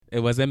It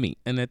wasn't me.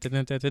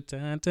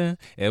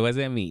 It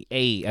wasn't me.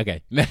 Hey,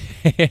 okay.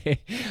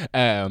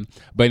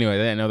 But anyway, I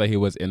didn't know that he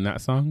was in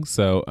that song.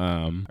 So,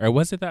 or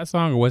was it that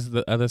song or was it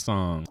the other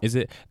song? Is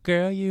it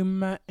Girl, You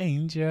My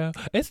Angel?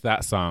 It's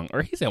that song.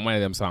 Or he's in one of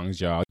them songs,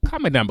 y'all.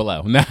 Comment down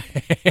below.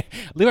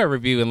 Leave a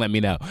review and let me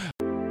know.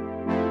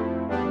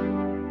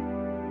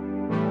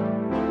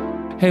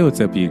 Hey,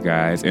 what's up, you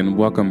guys, and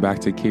welcome back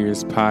to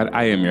Curious Pod.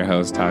 I am your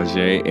host,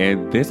 Tajay,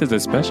 and this is a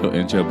special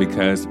intro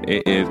because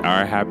it is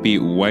our happy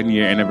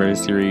 1-year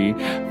anniversary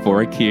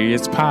for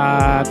Curious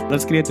Pod.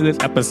 Let's get into this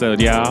episode,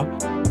 y'all.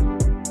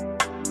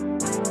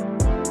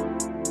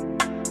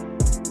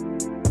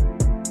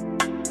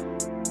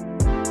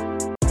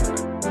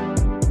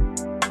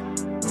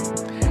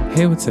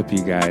 Hey, what's up,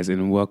 you guys,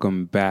 and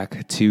welcome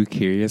back to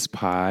Curious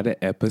Pod,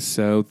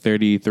 episode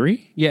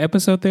 33. Yeah,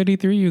 episode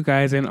 33, you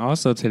guys, and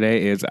also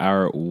today is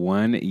our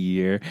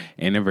 1-year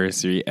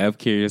anniversary of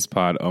Curious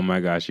Pod. Oh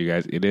my gosh, you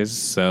guys, it is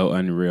so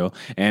unreal.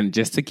 And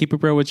just to keep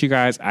it real with you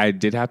guys, I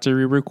did have to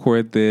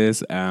re-record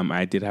this.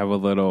 I did have a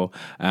little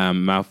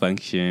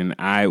malfunction.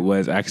 I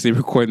was actually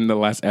recording the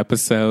last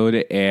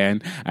episode,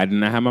 and I did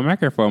not have my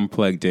microphone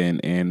plugged in,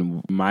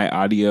 and my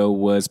audio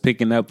was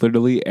picking up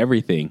literally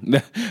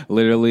everything.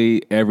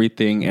 Literally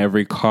everything,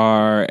 every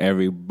car,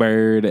 every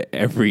bird,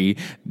 every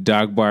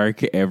dog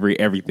bark,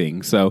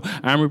 everything. So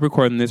I'm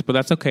re-recording this, but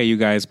that's okay, you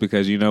guys,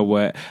 because you know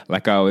what?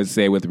 Like I always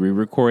say with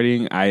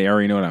re-recording, I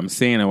already know what I'm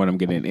saying and what I'm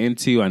getting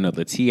into. I know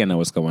the tea, I know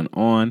what's going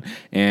on,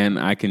 and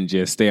I can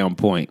just stay on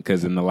point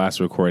because in the last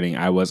recording,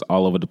 I was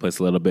all over the place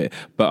a little bit.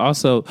 But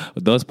also,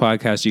 those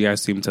podcasts you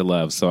guys seem to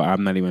love, so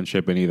I'm not even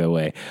tripping either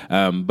way.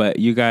 But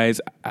you guys,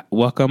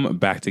 welcome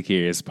back to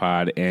Curious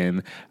Pod,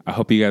 and I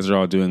hope you guys are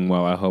all doing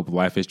well. I hope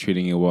life is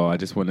treating you well. I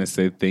just want to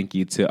say thank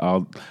you to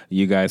all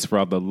you guys for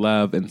all the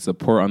love and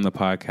support on the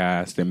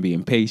podcast and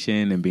being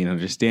patient and being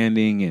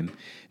understanding and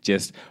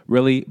just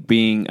really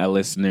being a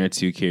listener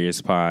to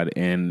Curious Pod.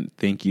 And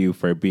thank you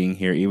for being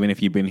here, even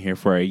if you've been here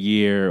for a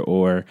year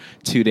or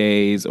 2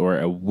 days or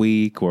a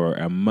week or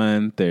a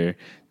month or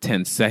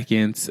 10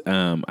 seconds.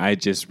 I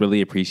just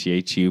really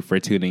appreciate you for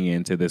tuning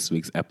in to this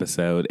week's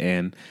episode.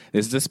 And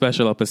this is a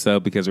special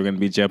episode because we're going to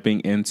be jumping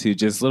into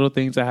just little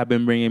things that have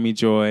been bringing me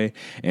joy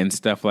and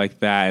stuff like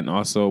that. And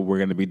also we're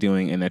going to be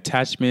doing an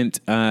attachment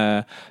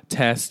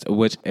test,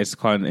 which is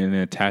called an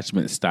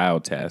attachment style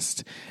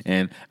test.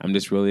 And I'm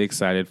just really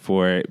excited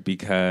for it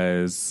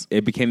because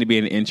it became to be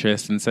an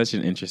interest in such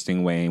an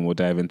interesting way. And we'll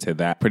dive into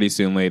that pretty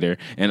soon later.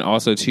 And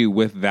also too,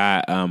 with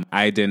that,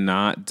 I did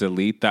not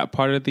delete that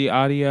part of the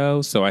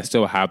audio. So I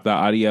still have the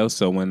audio.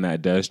 So when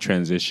that does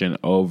transition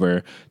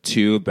over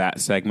to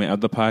that segment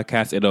of the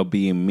podcast, it'll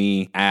be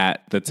me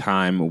at the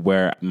time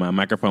where my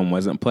microphone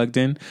wasn't plugged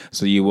in.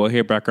 So you will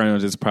hear background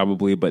noises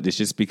probably, but it's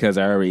just because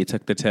I already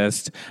took the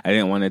test. I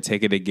didn't want to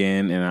take it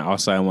again. And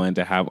I wanted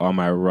to have all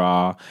my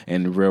raw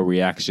and real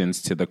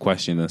reactions to the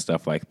questions and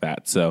stuff like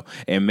that. So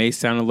it may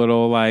sound a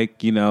little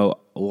like,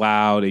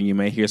 loud and you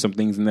may hear some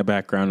things in the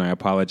background. I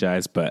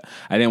apologize, but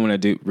I didn't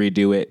want to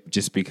redo it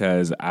just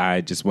because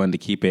I just wanted to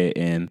keep it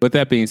in. With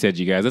that being said,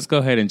 you guys, let's go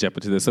ahead and jump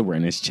into this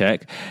awareness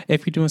check.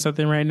 If you're doing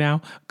something right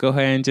now, go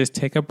ahead and just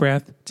take a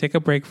breath, take a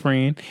break,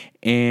 friend,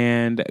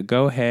 and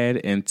go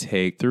ahead and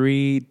take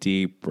 3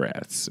 deep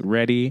breaths.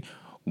 Ready?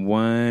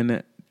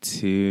 1,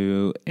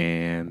 2,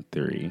 and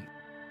 3.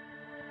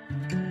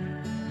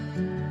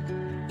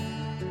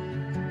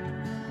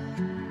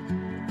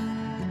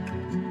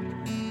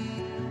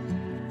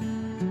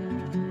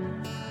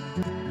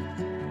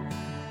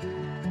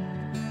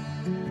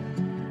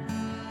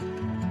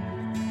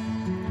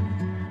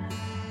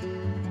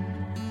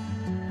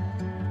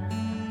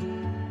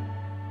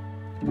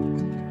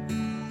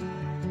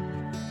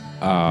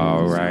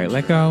 All right,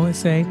 like I always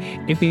say,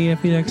 if you need a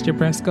few extra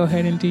breaths, go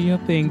ahead and do your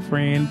thing,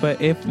 friend. But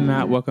if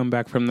not, welcome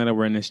back from that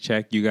awareness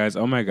check. You guys,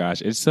 oh my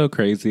gosh, it's so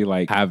crazy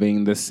like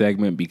having this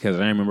segment because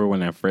I remember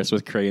when I first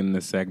was creating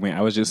this segment,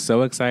 I was just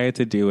so excited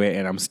to do it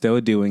and I'm still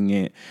doing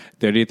it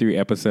 33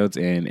 episodes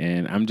in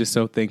and I'm just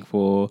so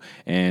thankful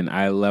and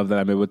I love that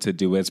I'm able to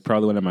do it. It's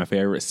probably one of my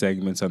favorite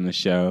segments on the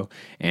show.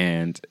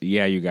 And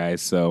yeah, you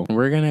guys, so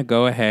we're going to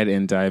go ahead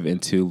and dive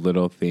into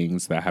little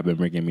things that have been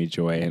bringing me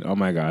joy. And oh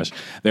my gosh,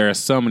 there are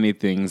so many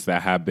things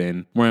that have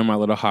been warming my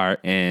little heart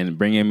and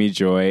bringing me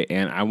joy.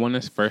 And I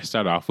want to first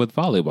start off with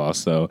volleyball.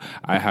 So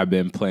I have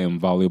been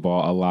playing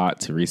volleyball a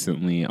lot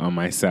recently on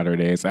my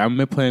Saturdays. I haven't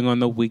been playing on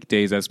the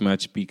weekdays as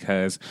much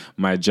because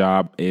my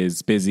job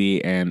is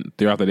busy and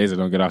throughout the days I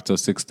don't get off till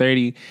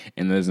 6:30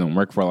 and it doesn't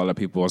work for a lot of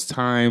people's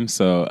time.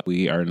 So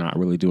we are not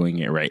really doing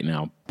it right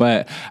now.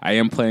 But I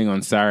am playing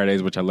on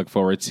Saturdays, which I look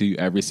forward to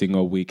every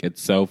single week.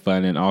 It's so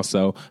fun. And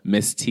also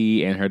Miss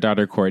T and her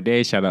daughter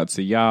Corday, shout out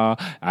to y'all.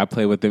 I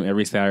play with them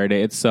every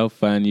Saturday. It's so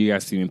fun. You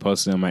guys see me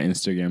posting on my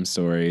Instagram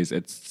stories.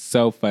 It's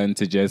so fun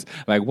to just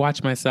like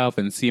watch myself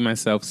and see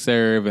myself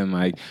serve and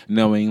like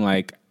knowing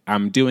like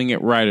I'm doing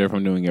it right or if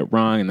I'm doing it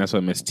wrong. And that's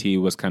what Miss T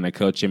was kind of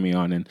coaching me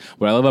on. And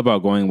what I love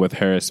about going with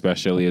her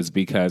especially is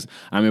because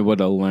I'm able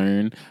to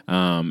learn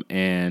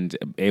and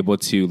able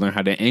to learn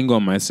how to angle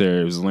my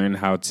serves, learn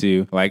how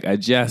to like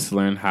adjust,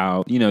 learn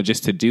how,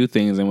 just to do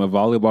things. And with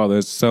volleyball,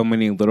 there's so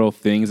many little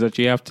things that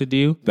you have to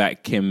do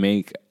that can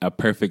make a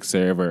perfect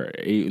serve, or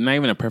not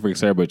even a perfect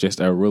serve, but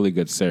just a really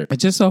good serve.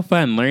 It's just so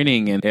fun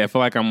learning. And I feel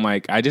like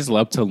I just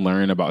love to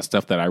learn about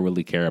stuff that I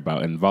really care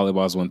about. And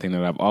volleyball is one thing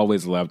that I've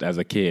always loved as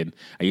a kid.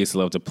 I used to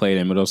love to play it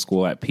in middle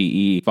school at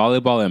PE,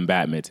 volleyball and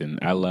badminton.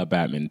 I love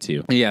badminton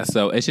too. Yeah,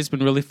 so it's just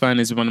been really fun.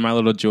 It's one of my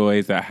little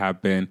joys that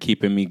have been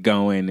keeping me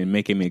going and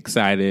making me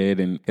excited.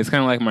 And it's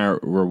kind of like my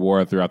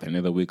reward throughout the end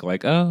of the week.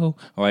 Like, oh,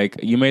 like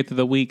you made it through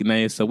the week. Now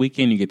it's the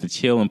weekend. You get to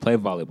chill and play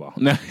volleyball.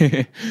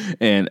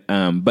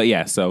 And, but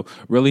yeah, so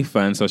really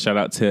fun. So shout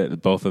out to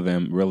both of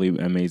them. Really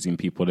amazing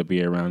people to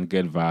be around.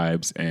 Good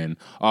vibes and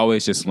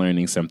always just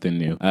learning something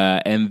new.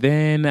 And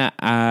then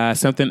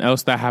something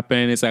else that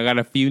happened is I got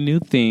a few new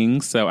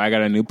things. So I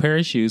got a new pair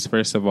of shoes,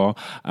 first of all.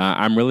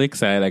 I'm really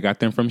excited. I got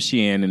them from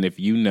Shein. And if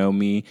you know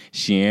me,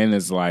 Shein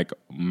is like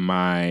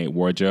my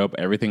wardrobe.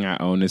 Everything I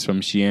own is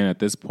from Shein at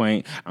this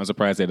point. I'm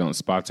surprised they don't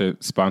sponsor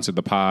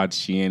the pod.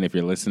 Shein, if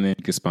you're listening,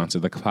 you can sponsor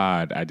the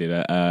pod. I did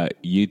a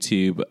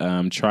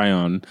YouTube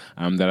try-on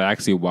that I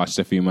actually watched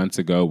a few months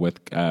ago with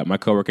my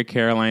coworker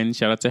Caroline.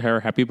 Shout out to her.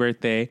 Happy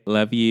birthday.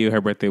 Love you.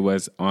 Her birthday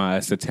was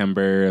on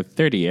September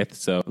 30th.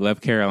 So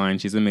love Caroline.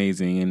 She's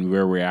amazing. And we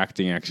were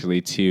reacting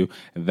actually to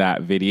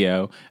that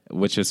video,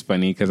 which was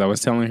funny because I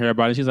was telling her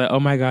about it. She's like, oh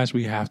my gosh,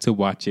 we have to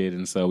watch it.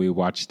 And so we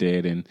watched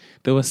it. And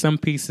there was some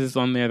pieces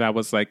on there that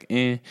was like,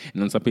 And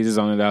then some pieces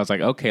on there that I was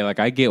like, okay, like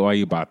I get why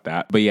you bought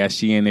that. But yeah,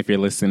 Shein, if you're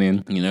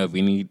listening, if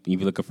you're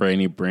looking for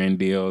any brand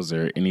deals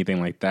or anything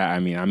like that, I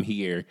mean, I'm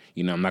here.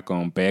 I'm not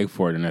going to beg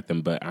for it or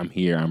nothing, but I'm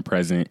here. I'm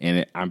present.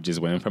 And I'm just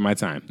waiting for my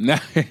time. No,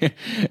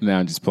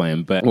 I'm just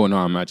playing. But, well, no,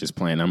 I'm not just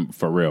playing. I'm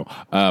for real.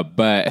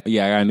 But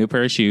yeah, I got a new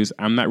pair of shoes.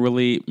 I'm not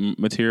really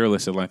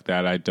materialistic like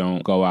that. I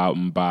don't go out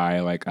and buy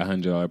like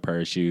 $100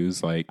 pair of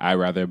shoes. Like I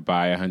rather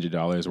buy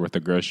 $100 worth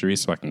of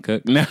groceries so I can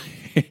cook. No,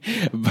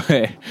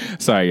 but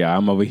sorry, y'all.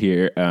 I'm over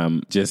here.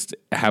 Just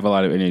have a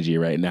lot of energy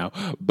right now.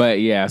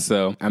 But yeah,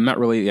 so I'm not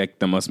really like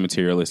the most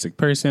materialistic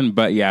person,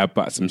 but yeah, I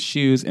bought some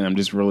shoes and I'm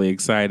just really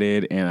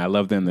excited and I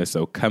love them. They're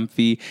so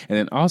comfy. And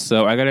then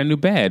also I got a new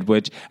bed,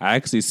 which I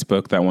actually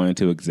spoke that one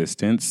into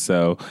existence.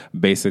 So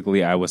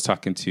basically I was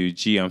talking to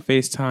G on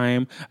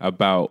FaceTime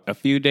about a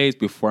few days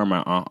before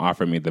my aunt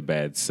offered me the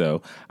bed.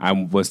 So I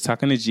was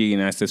talking to G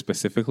and I said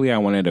specifically I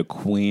wanted a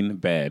queen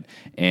bed.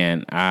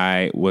 And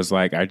I was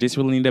like, I just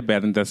really need a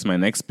bed and that's my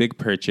next big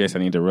purchase. I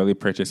need to really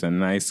purchase a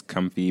nice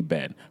comfy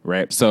bed,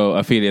 right? So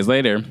a few days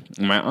later,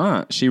 my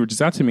aunt, she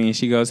reaches out to me and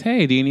she goes,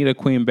 hey, do you need a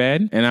queen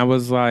bed? And I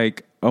was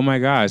like, oh my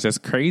gosh, that's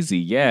crazy.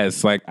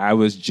 Yes. Like I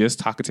was just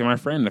talking to my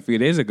friend a few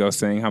days ago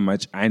saying how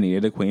much I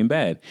needed a queen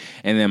bed.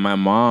 And then my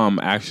mom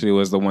actually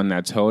was the one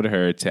that told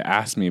her to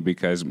ask me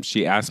because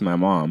she asked my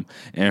mom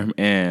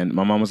and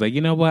my mom was like,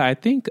 you know what? I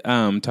think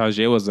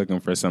Tajay was looking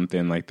for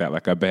something like that,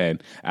 like a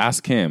bed.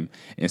 Ask him.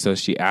 And so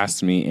she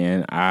asked me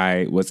and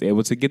I was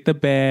able to get the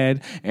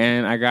bed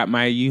and I got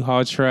my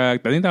U-Haul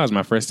truck. I think that was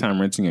my first time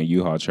renting a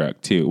U-Haul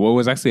truck too. Well, it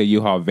was actually a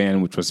U-Haul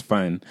van, which was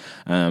fun.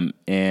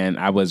 And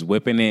I was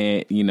whipping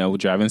it,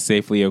 driving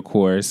safely, of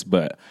course,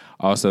 but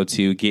also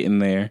to getting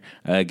there,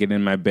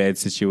 getting my bed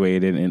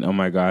situated. And oh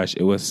my gosh,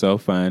 it was so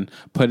fun.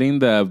 Putting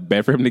the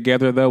bedroom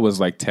together, though, was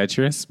like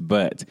Tetris,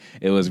 but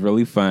it was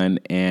really fun.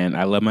 And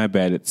I love my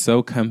bed. It's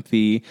so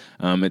comfy.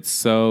 It's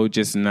so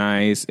just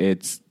nice.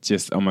 It's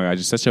just, oh my gosh,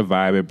 it's such a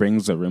vibe. It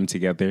brings the room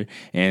together.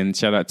 And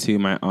shout out to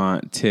my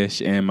aunt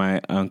Tish and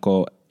my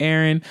uncle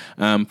Aaron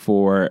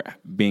for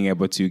being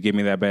able to give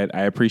me that bed.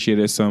 I appreciate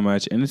it so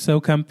much. And it's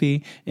so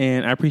comfy.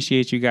 And I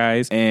appreciate you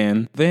guys.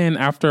 And then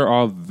after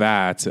all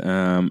that,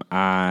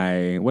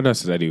 what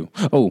else did I do?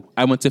 Oh,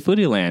 I went to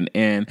Foodie Land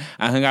and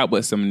I hung out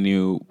with some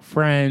new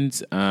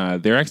friends.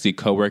 They're actually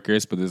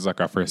coworkers, but this is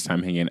like our first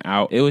time hanging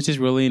out. It was just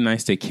really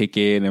nice to kick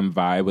it and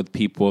vibe with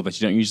people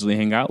that you don't usually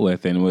hang out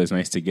with. And it was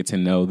nice to get to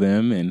know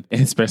them. And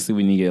especially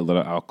when you get a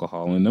little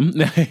alcohol in them,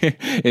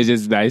 it's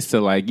just nice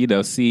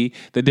to see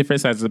the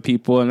different sides of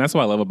people. And that's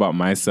what I love about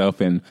myself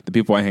and the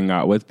people I hang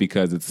out with,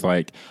 because it's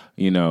like,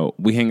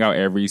 we hang out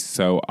every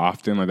so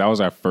often. Like that was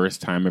our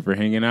first time ever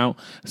hanging out.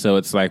 So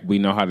it's like we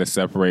know how to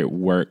separate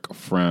work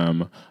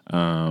from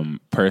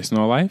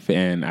personal life.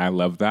 And I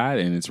love that.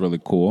 And it's really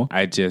cool.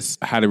 I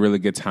just had a really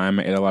good time.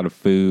 I ate a lot of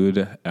food.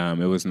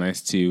 It was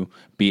nice to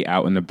be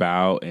out and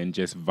about and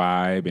just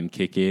vibe and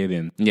kick it.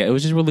 And yeah, it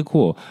was just really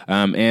cool.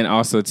 And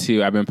also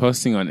too, I've been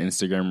posting on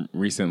Instagram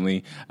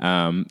recently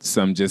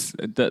some just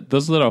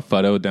those little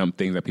photo dump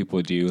things that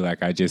people do.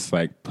 Like I just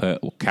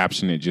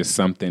caption it just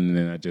something and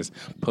then I just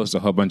post was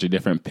a whole bunch of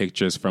different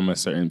pictures from a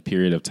certain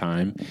period of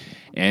time.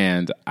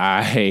 And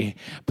I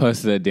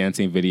posted a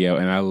dancing video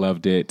and I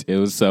loved it. It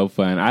was so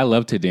fun. I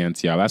love to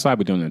dance, y'all. That's why I've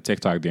been doing the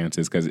TikTok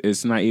dances, because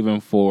it's not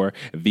even for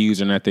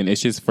views or nothing.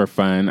 It's just for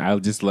fun. I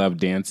just love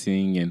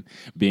dancing and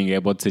being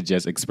able to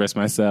just express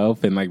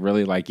myself and like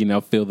really like, you know,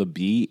 feel the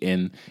beat.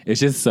 And it's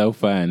just so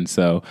fun.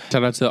 So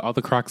shout out to all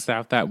the Croc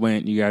staff that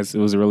went. You guys, it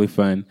was really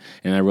fun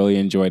and I really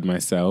enjoyed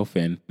myself.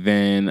 And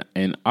then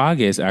in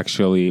August,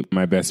 actually,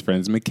 my best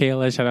friends,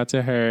 Michaela, shout out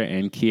to her,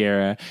 and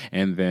Kiara,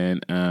 and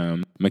then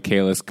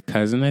Michaela's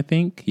cousin, I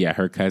think. Yeah,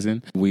 her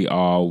cousin. We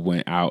all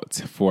went out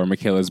for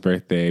Michaela's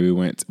birthday. We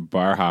went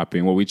bar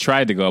hopping. Well, we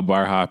tried to go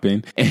bar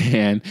hopping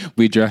and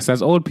we dressed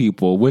as old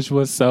people, which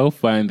was so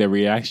fun. The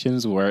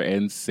reactions were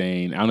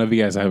insane. I don't know if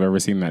you guys have ever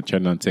seen that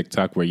trend on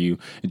TikTok where you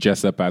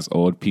dress up as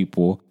old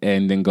people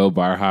and then go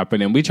bar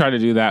hopping. And we tried to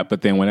do that,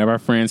 but then one of our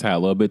friends had a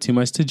little bit too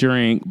much to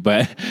drink,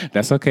 but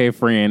that's okay,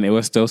 friend. It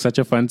was still such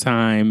a fun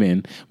time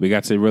and we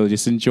got to really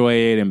just enjoy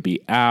it and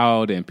be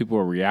out and people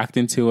were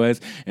reacting to us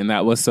and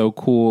that was so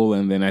cool.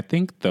 And then I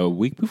think the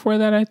week before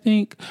that,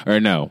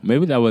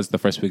 maybe that was the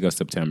first week of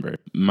September,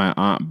 my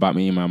aunt bought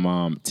me and my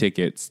mom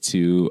tickets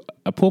to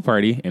a pool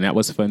party and that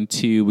was fun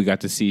too. We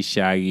got to see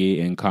Shaggy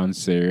in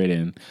concert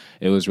and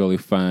it was really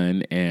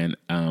fun. And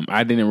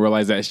I didn't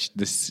realize that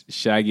this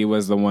Shaggy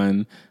was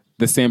the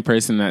same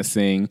person that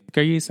sang,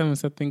 "Girl, you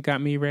something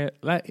got me red,"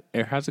 like,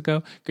 or how's it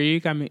go? "Girl, you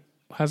got me,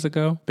 how's it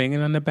go?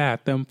 Banging on the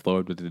bathroom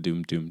floor with the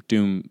doom, doom,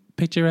 doom.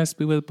 Picturesque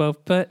with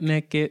both butt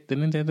naked.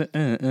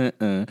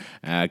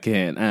 I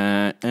can't.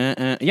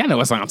 Y'all know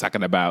what song I'm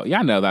talking about.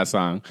 Y'all know that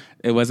song.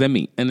 It wasn't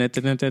me.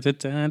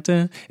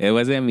 It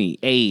wasn't me.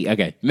 Hey,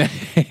 okay.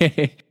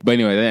 But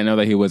anyway, I didn't know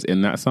that he was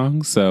in that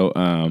song. So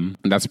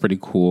that's pretty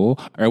cool.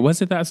 Or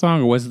was it that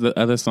song or was it the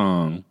other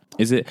song?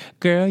 Is it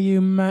 "Girl,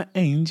 You My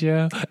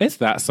Angel"? It's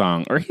that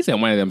song. Or he's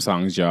in one of them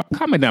songs, y'all.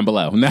 Comment down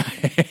below.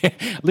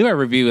 Leave a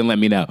review and let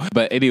me know.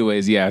 But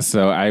anyways, yeah,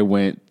 so I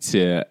went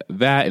to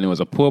that and it was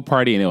a pool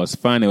party and it was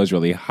fun. It was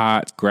really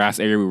hot. Grass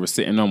area we were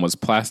sitting on was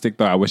plastic,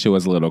 though. I wish it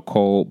was a little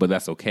cold, but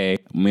that's okay.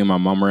 Me and my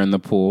mom were in the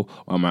pool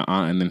while my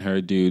aunt and then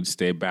her dude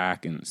stayed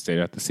back and stayed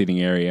at the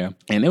seating area.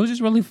 And it was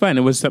just really fun.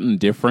 It was something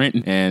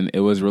different and it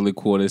was really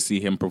cool to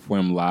see him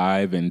perform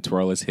live and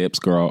twirl his hips,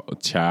 girl,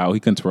 child. He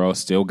can twirl,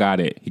 still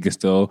got it. He can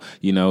still,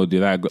 you know, do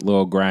that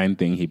little grind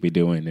thing he'd be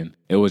doing. And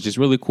it was just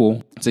really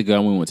cool to go.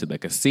 We went to the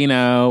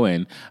casino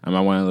and I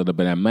won a little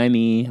bit of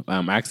money. I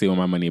actually won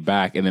my money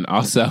back. And then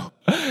also,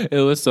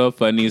 it was so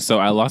funny. So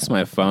I lost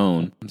my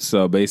phone.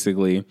 So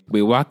basically,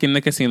 we walk in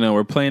the casino,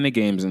 we're playing the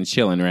games and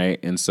chilling, right?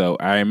 And so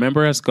I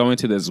remember us going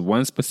to this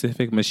one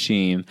specific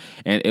machine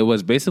and it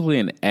was basically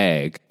an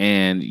egg.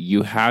 And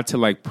you had to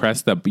like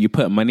you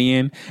put money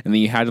in and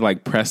then you had to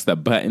like press the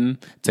button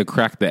to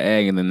crack the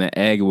egg. And then the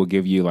egg will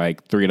give you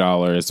like $3,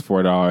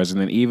 $4. And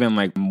then even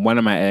like one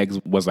of my eggs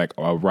was like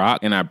a rock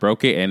and I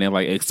broke it and it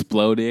like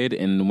exploded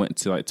and went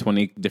to like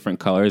 20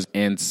 different colors.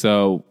 And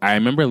so I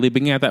remember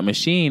leaving at that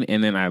machine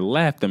and then I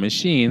left the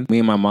machine. Me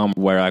and my mom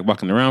were like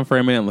walking around for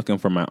a minute looking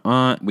for my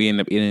aunt. We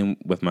ended up eating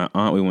with my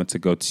aunt. We went to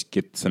go to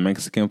get some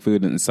Mexican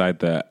food inside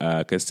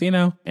the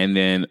casino. And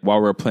then while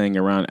we were playing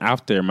around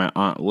after, my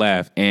aunt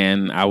left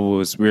and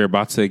we were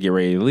about to get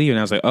ready to leave. And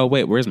I was like, oh,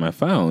 wait, where's my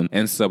phone?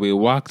 And so we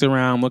walked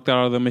around, looked at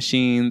all the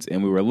machines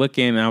and we were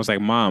looking and I was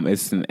like, Mom,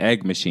 it's an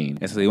egg machine.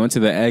 And so we went to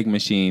the egg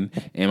machine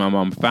and my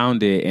mom found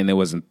it and it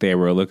wasn't there.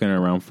 We were looking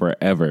around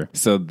forever.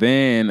 So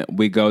then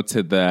we go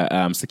to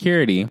the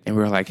security and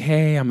we were like,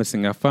 hey, I'm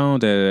missing a phone,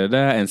 da, da,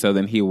 da. And so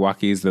then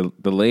he's the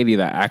lady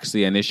that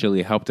actually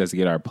initially helped us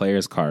get our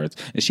players cards.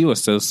 And she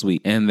was so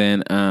sweet. And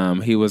then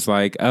he was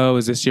like, oh,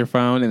 is this your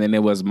phone? And then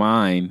it was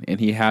mine. And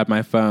he had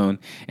my phone.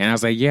 And I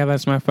was like, yeah,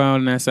 that's my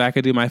phone. And I said, I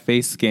could do my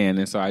face scan.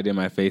 And so I did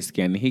my face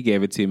scan and he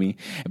gave it to me.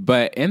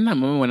 But in that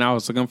moment when I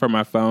was looking for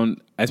my phone,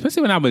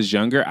 especially when I was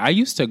younger, I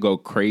used to go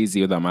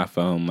crazy without my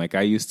phone. Like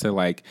I used to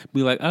like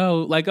be like,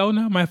 oh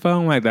no, my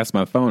phone. Like that's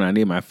my phone. I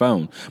need my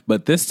phone.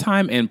 But this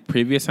time and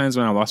previous times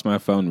when I lost my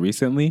phone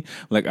recently,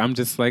 like I'm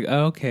just like,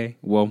 oh, okay,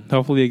 well,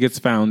 hopefully it gets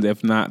found.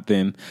 If not,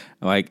 then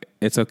like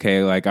it's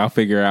okay. Like I'll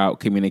figure out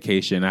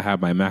communication. I have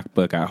my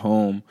MacBook at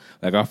home.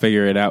 Like I'll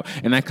figure it out.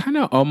 And I kind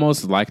of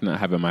almost like not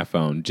having my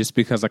phone just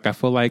because like I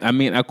feel like, I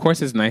mean, of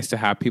course it's nice to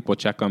have people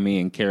check on me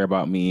and care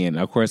about me. And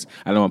of course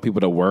I don't want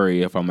people to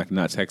worry if I'm like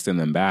not texting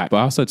them back. But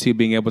also too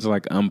being able to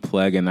like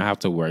unplug and not have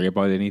to worry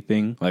about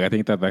anything. Like I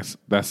think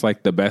that's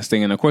like the best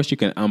thing. And of course you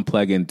can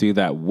unplug and do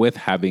that with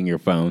having your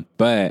phone.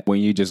 But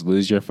when you just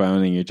lose your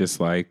phone and you're just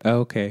like, oh,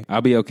 okay,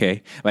 I'll be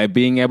okay. Like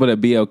being able to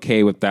be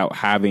okay without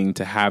having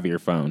to have your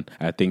phone.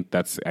 I think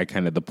that's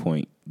kind of the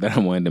point that I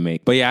wanted to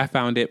make. But yeah, I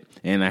found it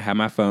and I have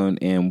my phone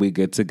and we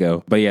good to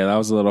go. But yeah, that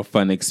was a little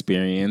fun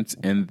experience.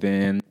 And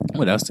then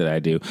what else did I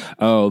do?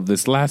 Oh,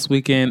 this last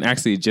weekend,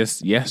 actually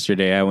just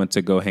yesterday, I went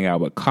to go hang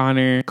out with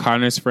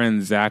Connor's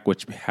friend Zach,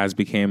 which has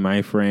become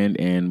my friend.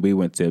 And we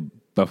went to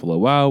Buffalo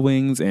Wild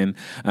Wings, and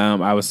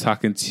I was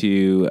talking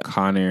to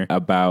Connor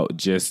about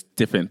just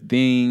different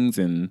things,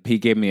 and he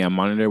gave me a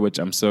monitor, which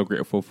I'm so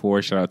grateful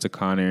for. Shout out to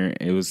Connor.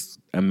 It was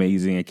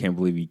amazing. I can't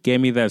believe you gave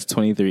me that. It's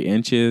 23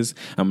 inches.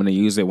 I'm going to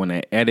use it when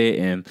I edit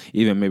and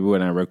even maybe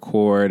when I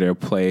record or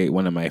play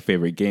one of my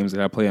favorite games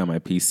that I play on my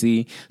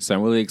PC. So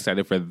I'm really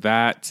excited for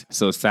that.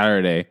 So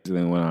Saturday,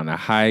 then we went on a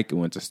hike, we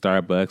went to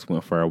Starbucks,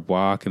 went for a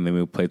walk, and then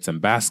we played some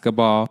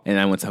basketball, and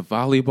I went to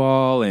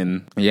volleyball.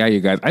 And yeah, you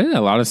guys, I did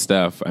a lot of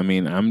stuff. I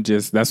mean,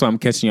 that's why I'm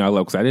catching y'all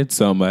up, because I did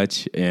so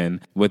much. And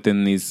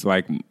within these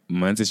like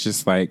months, it's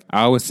just like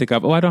I always think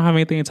of, I don't have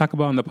anything to talk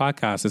about on the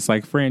podcast. It's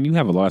like, friend, you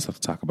have a lot of stuff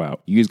to talk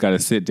about. You just got to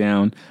sit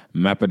down,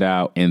 map it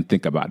out, and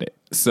think about it.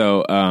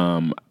 So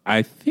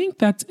I think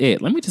that's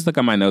it. Let me just look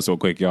at my notes real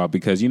quick, y'all,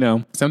 because,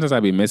 sometimes I'll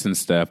be missing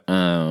stuff.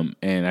 And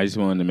I just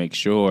wanted to make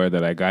sure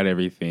that I got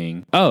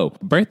everything. Oh,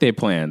 birthday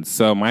plans.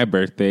 So my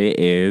birthday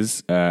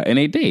is in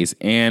 8 days.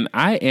 And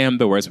I am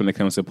the worst when it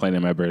comes to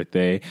planning my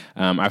birthday.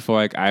 I feel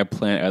like I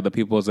plan other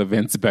people's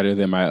events better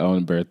than my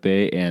own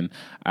birthday. And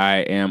I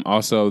am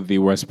also the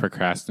worst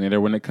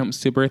procrastinator when it comes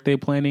to birthday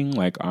planning.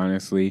 Like,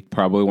 honestly,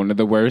 probably one of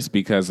the worst,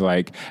 because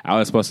like I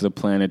was supposed to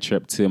plan a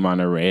trip to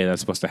Monterey that's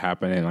supposed to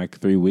happen in like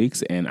 3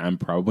 weeks, and I'm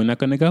probably not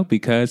going to go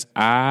because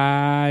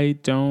I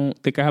don't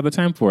think I have the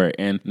time for it.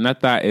 And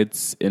not that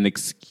it's an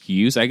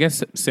excuse. I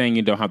guess saying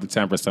you don't have the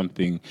time for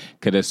something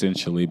could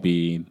essentially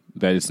be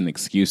that it's an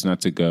excuse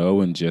not to go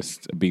and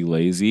just be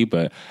lazy.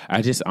 But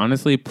I just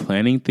honestly,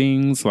 planning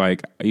things,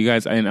 like, you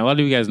guys, and a lot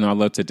of you guys know I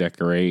love to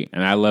decorate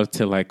and I love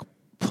to like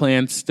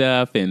plan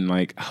stuff and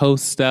like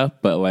host stuff,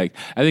 but like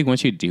I think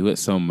once you do it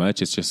so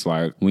much, it's just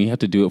like when you have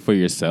to do it for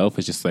yourself,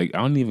 it's just like I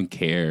don't even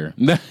care.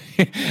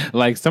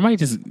 Like somebody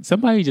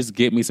just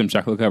get me some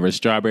chocolate covered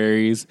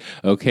strawberries,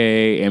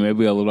 okay, and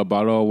maybe a little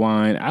bottle of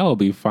wine. I will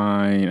be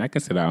fine. I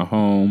can sit at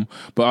home.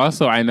 But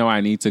also I know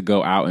I need to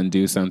go out and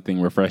do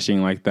something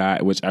refreshing like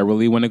that, which I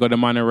really want to go to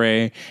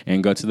Monterey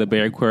and go to the Bay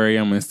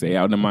Aquarium and stay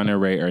out in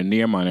Monterey or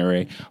near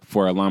Monterey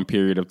for a long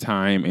period of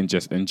time and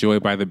just enjoy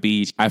by the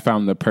beach. I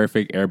found the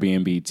perfect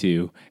Airbnb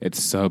too.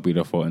 It's so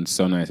beautiful and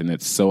so nice, and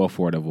it's so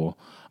affordable.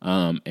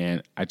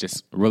 And I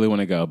just really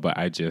want to go, but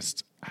I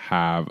just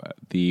have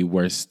the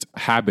worst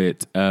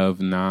habit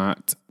of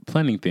not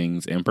planning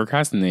things and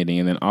procrastinating.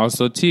 And then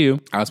also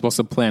too, I was supposed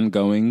to plan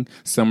going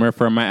somewhere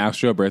for my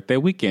actual birthday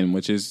weekend,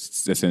 which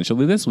is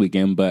essentially this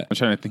weekend, but I'm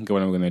trying to think of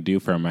what I'm going to do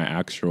for my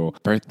actual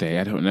birthday.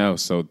 I don't know.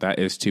 So that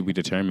is to be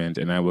determined,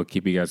 and I will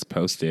keep you guys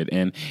posted.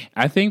 And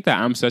I think that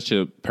I'm such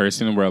a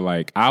person where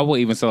like I will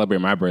even celebrate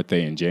my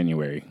birthday in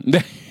January.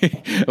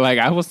 Like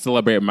I will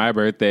celebrate my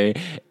birthday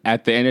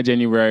at the end of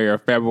January or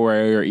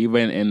February or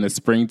even in the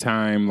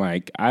springtime.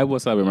 Like I will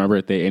celebrate my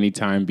birthday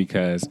anytime,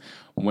 because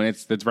when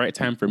it's the right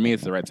time for me,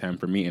 it's the right time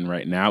for me. And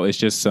right now, it's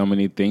just so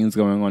many things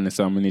going on and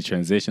so many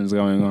transitions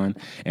going on.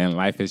 And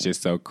life is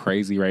just so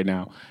crazy right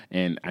now.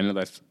 And I know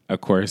that's,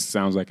 of course,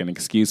 sounds like an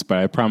excuse, but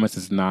I promise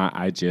it's not.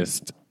 I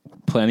just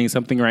planning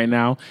something right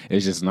now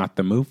is just not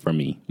the move for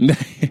me.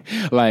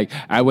 Like,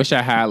 I wish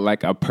I had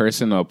like a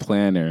personal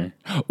planner.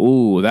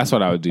 Ooh, that's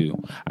what I would do.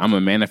 I'm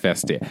going to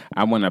manifest it.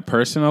 I want a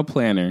personal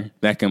planner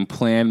that can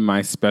plan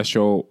my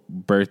special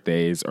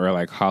birthdays or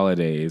like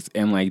holidays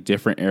in like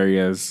different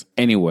areas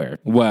anywhere.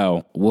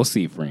 Well, we'll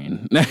see,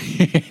 friend.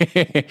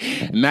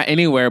 Not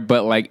anywhere,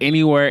 but like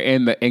anywhere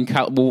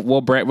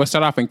we'll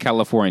start off in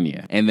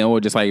California, and then we'll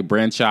just like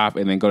branch off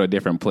and then go to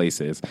different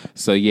places.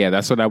 So yeah,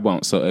 that's what I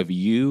want. So if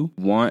you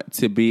want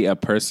to be a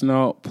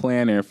personal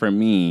planner for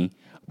me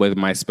with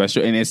my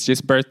special, and it's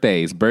just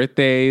birthdays,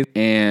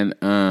 and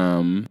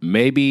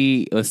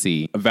maybe, let's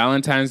see,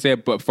 Valentine's Day,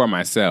 but for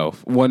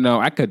myself. Well, no,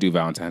 I could do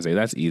Valentine's Day.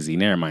 That's easy.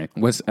 Never mind.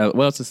 What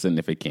else is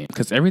significant?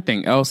 Because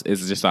everything else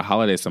is just a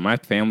holiday, so my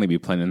family be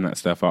planning that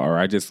stuff out, or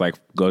I just like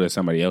go to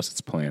somebody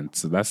else's plan.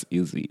 So that's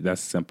easy.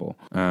 That's simple.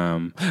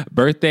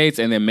 Birthdays,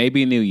 and then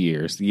maybe New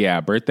Year's.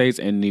 Yeah, birthdays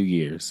and New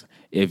Year's.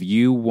 If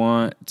you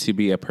want to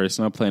be a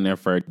personal planner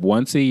for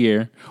once a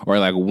year or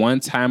like one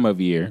time of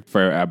year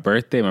for a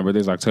birthday, my birthday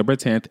is October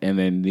 10th, and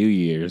then New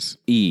Year's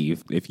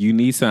Eve. If you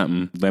need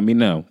something, let me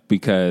know,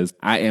 because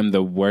I am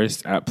the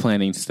worst at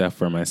planning stuff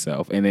for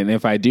myself. And then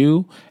if I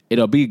do,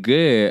 it'll be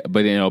good,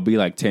 but then it'll be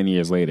like 10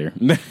 years later.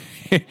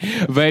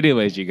 But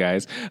anyways, you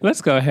guys,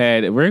 let's go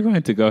ahead. We're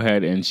going to go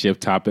ahead and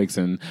shift topics,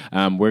 and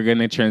we're going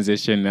to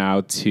transition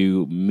now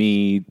to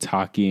me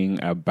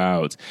talking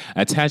about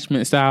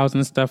attachment styles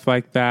and stuff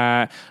like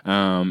that.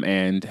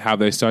 And how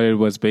they started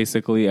was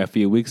basically a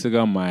few weeks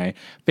ago. My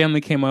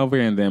family came over,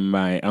 and then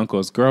my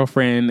uncle's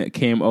girlfriend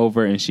came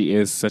over, and she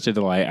is such a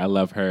delight. I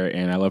love her,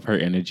 and I love her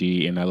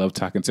energy, and I love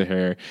talking to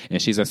her. And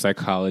she's a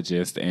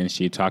psychologist, and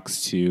she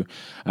talks to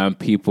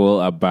people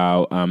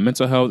about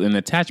mental health and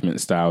attachment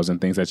styles and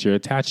things that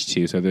you're attached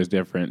to. So there's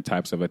different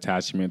types of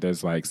attachment.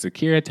 There's like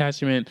secure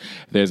attachment,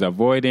 there's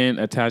avoidant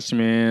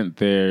attachment,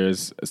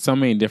 there's so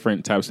many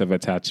different types of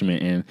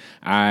attachment. And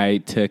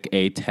I took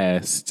a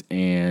test,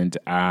 and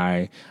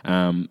I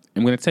am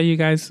going to tell you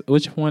guys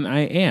which one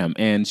I am.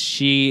 And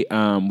she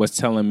was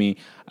telling me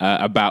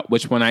about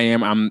which one I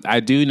am.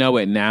 I do know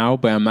it now,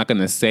 but I'm not going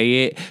to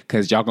say it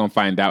because y'all going to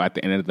find out at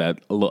the end of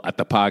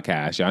the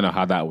podcast. Y'all know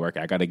how that works.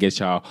 I got to get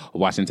y'all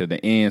watching to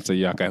the end so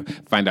y'all can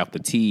find out the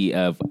tea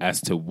of as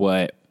to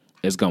what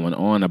is going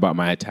on about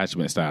my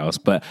attachment styles,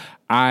 but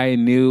I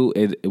knew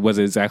it was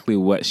exactly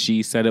what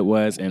she said it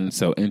was, and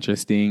so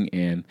interesting.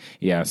 And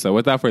yeah, so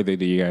without further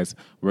ado, you guys,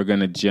 we're going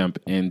to jump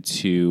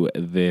into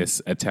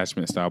this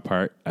attachment style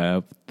part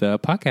of the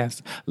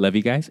podcast. Love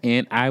you guys,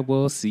 and I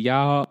will see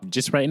y'all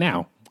just right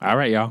now. All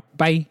right, y'all.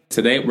 Bye.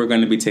 Today, we're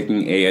going to be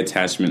taking a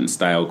attachment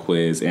style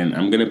quiz, and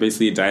I'm going to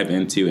basically dive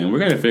into, and we're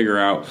going to figure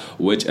out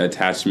which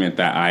attachment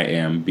that I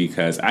am,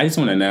 because I just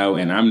want to know,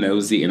 and I'm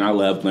nosy, and I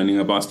love learning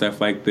about stuff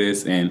like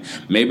this, and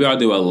maybe I'll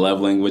do a love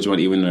language one,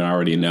 even though I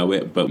already know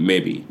it, but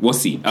maybe. We'll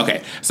see.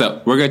 Okay,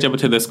 so we're going to jump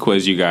into this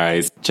quiz, you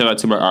guys. Shout out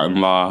to my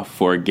art-in-law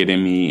for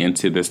getting me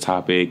into this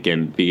topic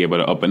and being able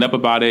to open up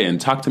about it and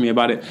talk to me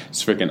about it.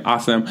 It's freaking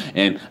awesome,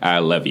 and I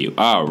love you.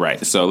 All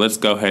right, so let's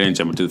go ahead and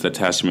jump into this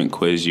attachment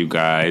quiz, you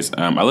guys.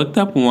 I looked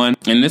up one,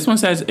 and this one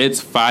says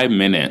it's 5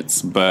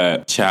 minutes,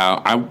 but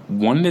child, I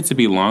wanted it to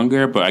be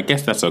longer, but I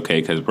guess that's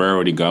okay because we're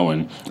already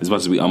going. It's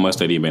supposed to be almost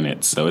 30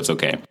 minutes, so it's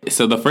okay.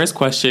 So the first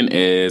question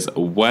is,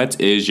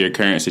 what is your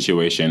current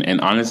situation? And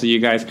honestly, you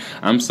guys,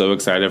 I'm so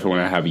excited for when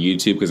I have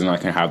YouTube, because then I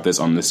can have this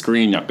on the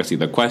screen. Y'all can see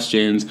the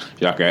questions.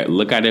 Y'all can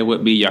look at it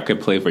with me. Y'all can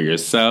play for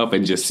yourself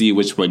and just see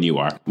which one you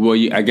are. Well,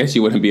 I guess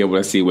you wouldn't be able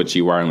to see what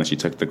you are unless you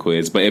took the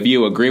quiz, but if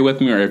you agree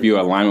with me or if you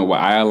align with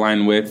what I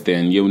align with,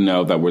 then you'll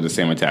know that we're the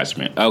same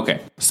attachment. Okay,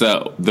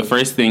 so the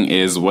first thing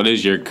is, what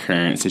is your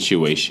current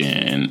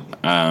situation?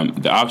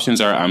 The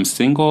options are I'm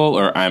single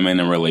or I'm in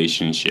a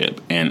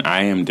relationship, and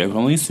I am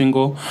definitely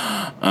single.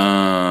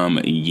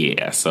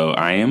 Yeah, so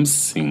I am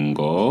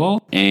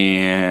single.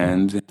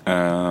 And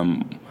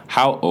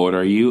how old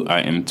are you?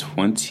 I am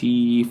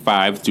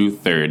 25 through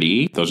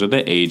 30. Those are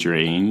the age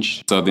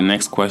range. So the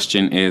next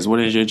question is, what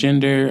is your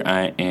gender?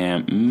 I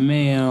am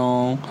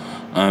male.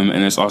 And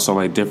there's also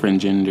like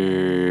different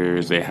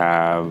genders. They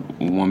have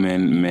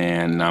woman,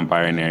 man,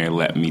 non-binary,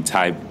 let me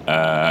type,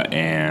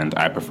 and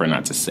I prefer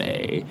not to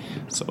say.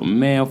 So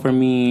male for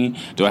me.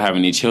 Do I have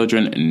any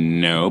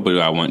children? No. But do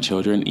I want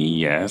children?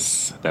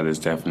 Yes. That is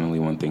definitely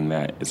one thing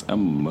that is a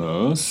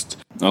must.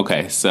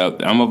 Okay, so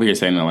I'm over here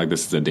saying that like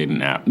this is a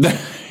dating app.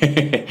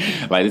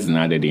 Like, this is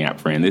not a dating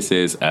app, friend. This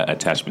is an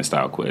attachment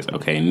style quiz.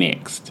 Okay,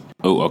 next.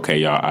 Oh, okay,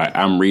 y'all.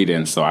 I'm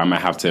reading, so I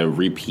might have to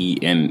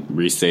repeat and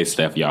re-say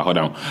stuff, y'all. Hold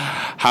on.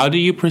 How do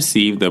you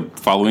perceive the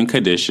following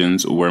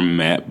conditions were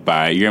met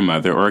by your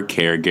mother or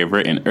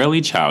caregiver in early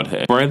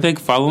childhood? For the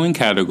following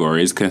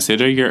categories,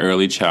 consider your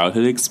early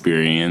childhood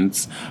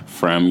experience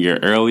from your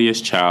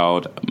earliest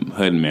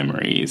childhood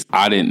memories.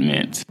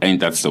 Oddment, I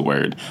think that's the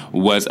word.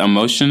 Was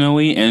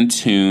emotionally in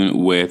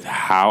tune with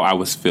how I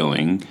was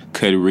feeling,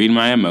 could read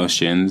my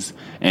emotions,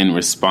 and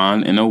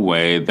respond in a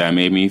way that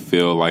made me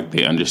feel like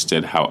they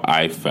understood how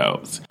I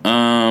felt.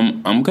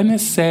 I'm gonna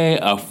say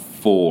a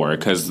 4,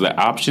 because the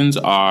options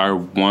are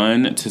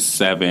 1 to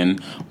 7,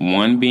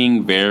 1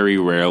 being very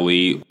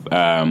rarely,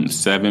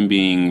 7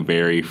 being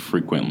very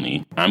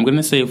frequently. I'm going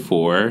to say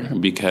 4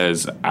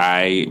 because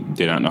I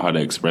did not know how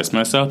to express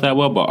myself that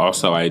well, but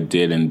also I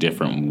did in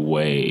different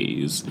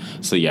ways.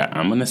 So yeah,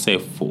 I'm going to say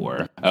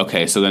 4.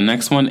 Okay, so the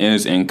next one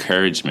is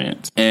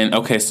encouragement. And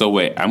okay, so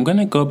wait, I'm going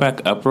to go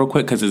back up real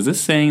quick, because is this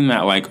saying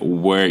that like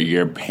where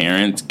your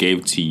parents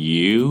gave to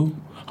you?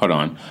 Hold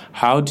on.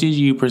 How did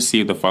you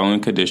perceive the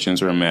following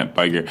conditions were met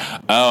by your...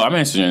 Oh, I'm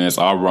answering this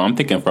all wrong. I'm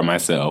thinking for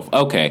myself.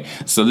 Okay,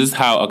 so this is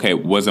how... Okay,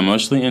 was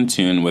emotionally in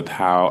tune with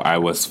how I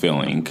was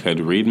feeling.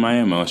 Could read my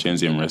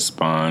emotions and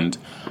respond.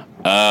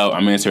 Oh,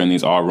 I'm answering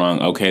these all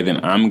wrong. Okay,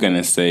 then I'm going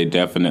to say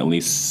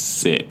definitely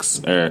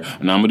 6. No,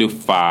 I'm going to do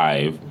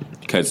 5.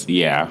 Because,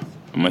 yeah...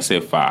 I'm going to say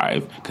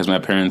 5 because my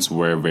parents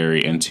were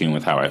very in tune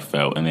with how I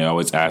felt, and they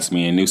always asked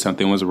me and knew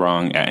something was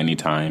wrong at any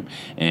time.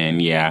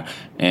 And yeah,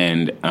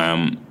 and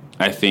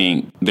I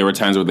think there were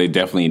times where they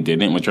definitely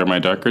didn't, which are my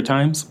darker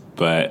times.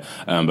 But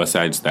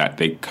besides that,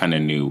 they kind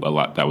of knew a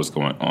lot that was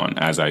going on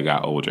as I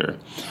got older.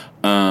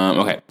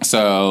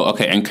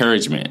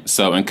 Encouragement.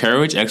 So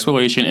encourage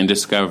exploration and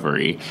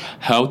discovery.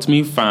 Helped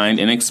me find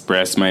and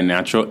express my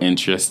natural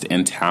interest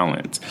and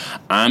talent.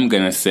 I'm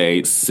going to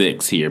say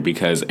 6 here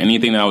because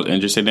anything that I was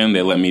interested in,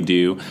 they let me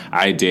do.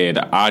 I did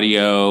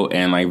audio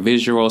and like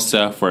visual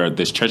stuff for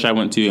this church I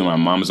went to, and my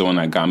mom's the one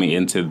that got me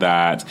into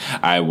that.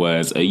 I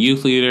was a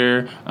youth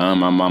leader.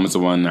 My mom was the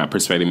one that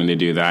persuaded me to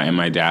do that, and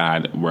my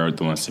dad were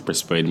the ones to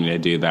persuade me to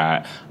do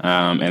that.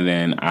 And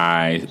then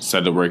I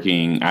started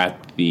working at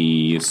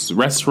the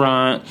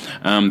restaurant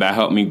that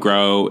helped me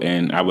grow,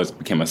 and I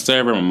became a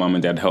server. My mom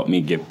and dad helped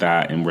me get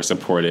that and were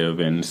supportive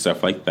and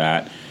stuff like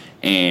that.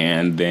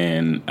 And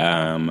then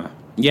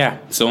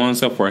so on and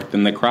so forth.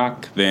 Then the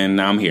croc, then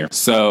now I'm here.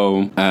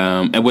 So,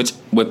 and which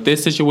with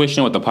this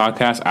situation with the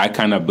podcast, I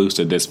kind of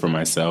boosted this for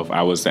myself.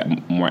 I was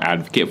more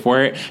advocate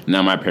for it.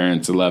 Now my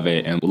parents love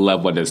it and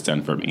love what it's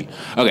done for me.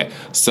 Okay,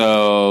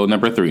 so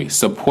number 3,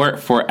 support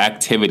for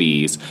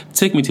activities.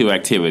 Took me to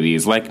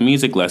activities like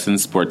music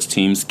lessons, sports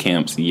teams,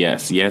 camps.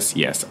 Yes.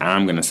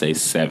 I'm going to say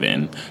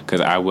 7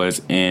 because I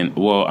was in, I'm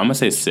going to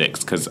say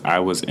 6 because I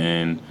was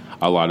in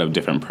a lot of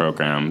different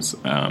programs.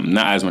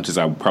 Not as much as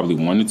I probably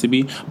wanted to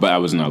be, but I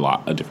was in a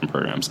lot of different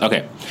programs.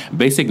 Okay.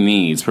 Basic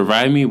needs.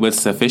 Provide me with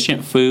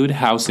sufficient food,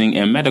 housing,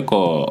 and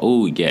medical.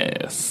 Oh,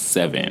 yes.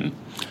 7.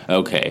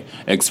 Okay.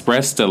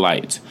 Express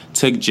delight.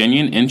 Took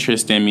genuine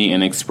interest in me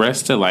and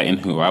expressed delight in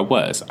who I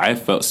was. I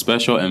felt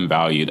special and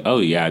valued. Oh,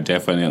 yeah,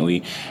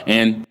 definitely.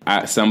 And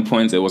at some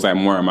points, it was like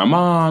more of my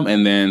mom.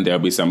 And then there'll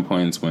be some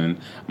points when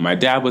my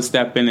dad would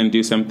step in and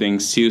do some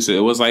things too. So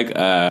it was like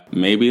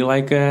maybe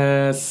like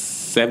a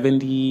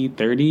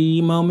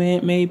 70-30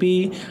 moment,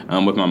 maybe,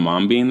 with my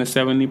mom being the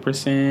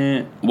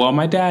 70%. Well,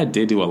 my dad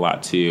did do a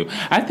lot too.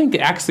 I think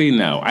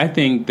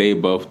they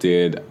both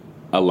did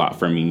a lot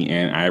for me,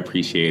 and I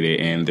appreciate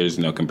it, and there's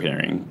no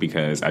comparing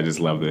because I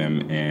just love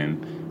them,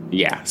 and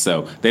yeah,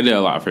 so they did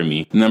a lot for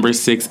me. Number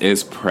 6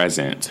 is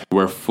present.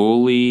 We're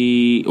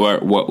physically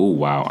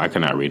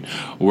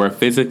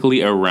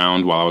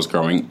around while I was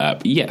growing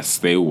up. Yes,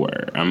 they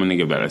were. I'm gonna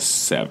give that a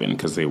 7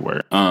 because they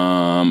were.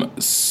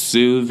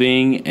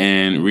 Soothing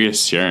and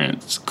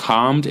reassurance.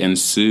 Calmed and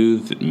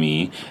soothed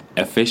me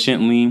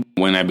efficiently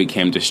when I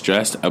became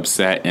distressed,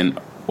 upset,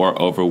 or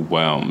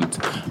overwhelmed.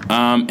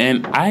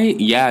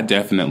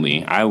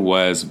 Definitely. I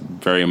was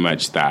very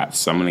much that.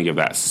 So I'm going to give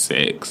that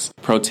 6.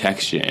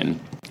 Protection.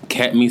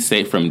 Kept me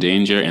safe from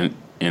danger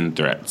and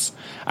threats.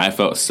 I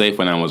felt safe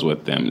when I was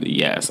with them.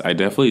 Yes, I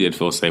definitely did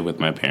feel safe with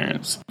my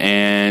parents.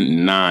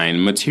 And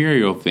 9,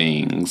 material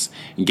things.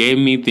 Gave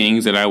me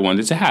things that I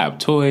wanted to have.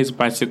 Toys,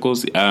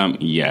 bicycles.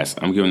 Yes,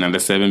 I'm giving that a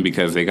 7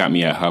 because they got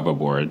me a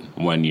hoverboard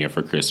one year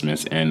for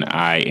Christmas. And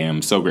I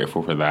am so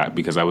grateful for that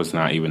because I was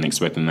not even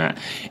expecting that.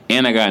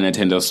 And I got a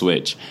Nintendo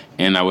Switch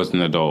and I was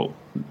an adult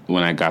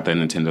when I got the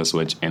Nintendo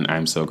Switch, and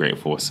I'm so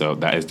grateful. So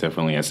that is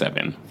definitely a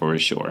 7 for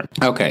sure.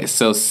 Okay,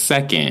 so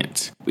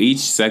second, each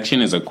section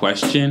is a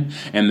question,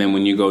 and then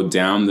when you go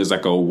down, there's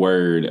like a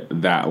word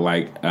that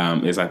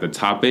is like the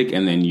topic,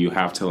 and then you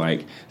have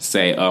to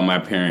say, oh, my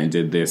parent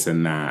did this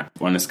and that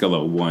on a scale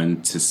of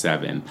 1 to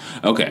 7.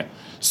 Okay.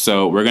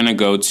 So we're going to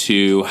go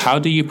to, how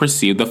do you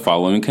perceive the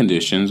following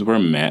conditions were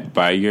met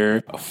by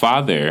your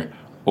father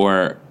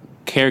or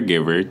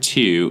caregiver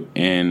too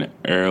in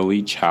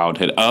early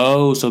childhood?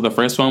 Oh, so the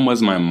first one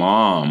was my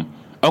mom.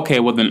 Okay,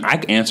 well then I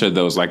answered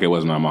those like it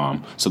was my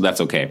mom, so that's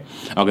okay.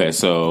 Okay,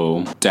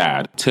 so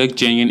dad took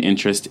genuine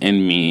interest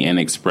in me and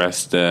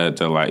expressed the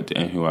delight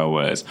in who I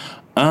was.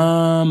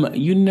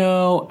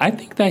 I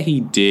think that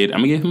he did. I'm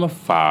gonna give him a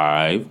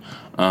 5.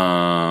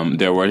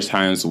 There were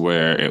times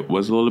where it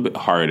was a little bit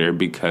harder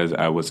because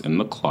I was in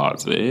the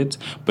closet,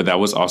 but that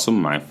was also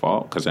my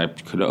fault because I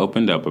could have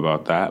opened up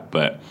about that.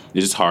 But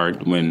it's just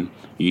hard when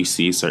you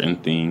see certain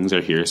things or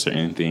hear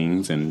certain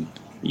things and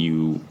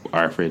you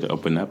are afraid to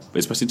open up,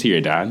 especially to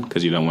your dad,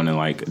 because you don't want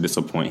to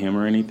disappoint him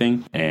or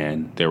anything.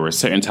 And there were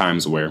certain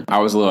times where I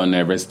was a little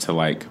nervous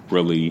to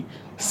really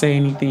say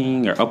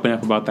anything or open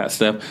up about that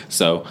stuff.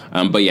 So,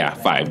 but yeah,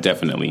 5,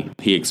 definitely.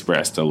 He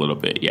expressed a little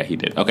bit. Yeah, he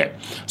did. Okay,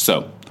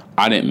 so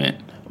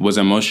auditment. Was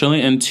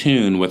emotionally in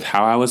tune with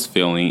how I was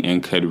feeling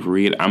and could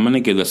read. I'm going to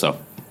give this a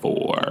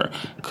 4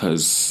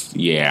 because,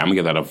 I'm going to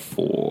give that a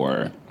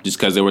 4. Just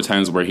because there were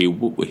times where he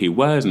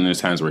was and there's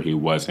times where he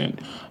wasn't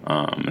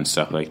and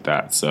stuff like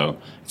that. So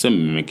it's a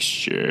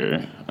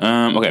mixture.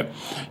 Okay.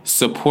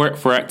 Support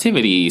for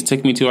activities.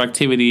 Took me to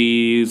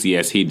activities.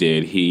 Yes, he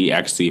did. He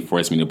actually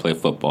forced me to play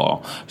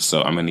football.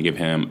 So I'm going to give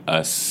him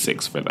a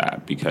 6 for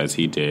that because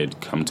he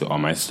did come to all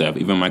my stuff,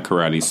 even my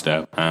karate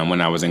stuff. When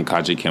I was in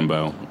Kaji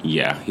Kimbo,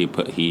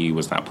 he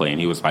was not playing.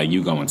 He was like,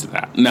 you going to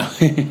that. No,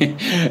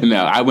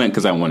 no, I went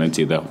because I wanted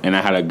to though. And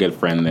I had a good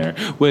friend there,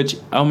 which,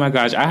 oh my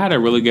gosh, I had a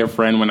really good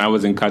friend when I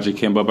was in Kaji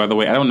Kimbo, by the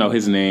way. I don't know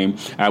his name.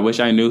 I wish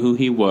I knew who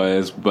he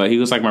was, but he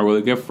was my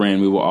really good friend.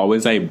 We would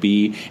always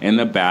be in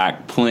the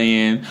back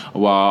playing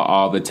while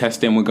all the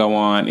testing would go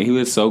on. And he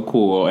was so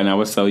cool, and I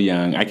was so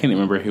young. I can't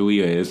remember who he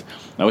is.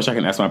 I wish I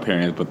could ask my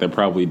parents, but they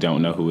probably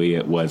don't know who he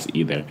was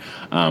either.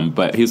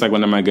 But he was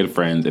one of my good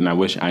friends, and I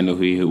wish I knew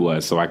who he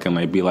was so I can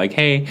be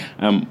hey,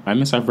 I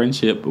miss our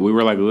friendship. We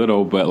were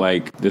little,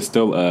 but there's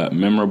still a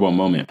memorable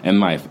moment in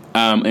life.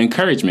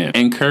 Encouragement.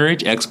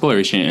 Encourage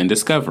exploration and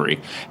discovery.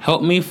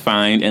 Help me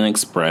find and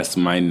express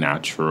my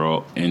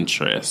natural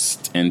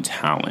interest and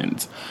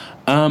talent.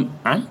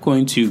 I'm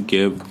going to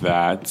give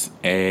that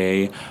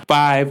a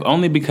 5,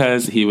 only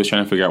because he was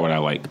trying to figure out what I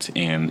liked,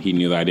 and he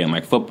knew that I didn't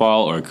like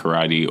football or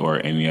karate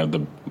or any of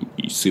the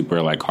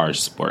super harsh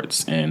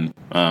sports, and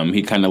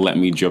he kind of let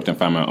me drift and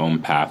find my own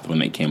path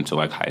when it came to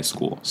high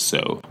school.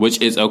 So,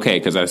 which is okay,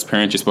 because as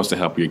parents, you're supposed to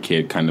help your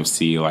kid kind of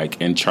see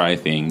and try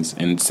things.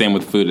 And same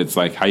with food. It's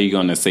how you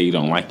going to say you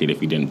don't like it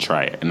if you didn't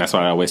try it? And that's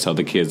what I always tell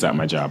the kids at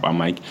my job.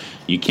 I'm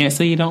you can't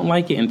say you don't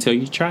like it until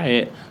you try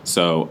it.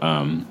 So,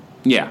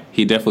 yeah,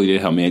 he definitely did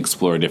help me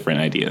explore different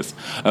ideas.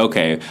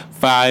 Okay,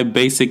 5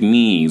 basic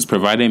needs.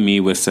 Provided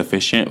me with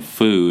sufficient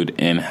food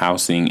and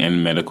housing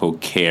and medical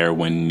care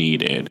when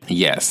needed.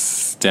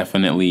 Yes,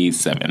 definitely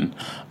 7.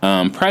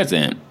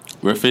 Present.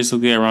 were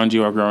physically around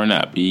you while growing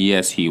up?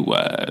 Yes, he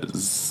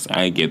was.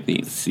 I get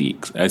the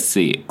a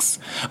 6.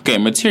 Okay,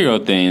 material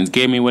things.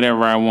 Gave me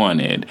whatever I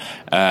wanted.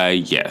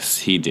 Yes,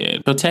 he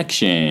did.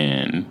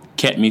 Protection.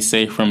 Kept me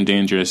safe from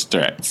dangerous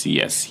threats.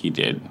 Yes, he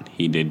did.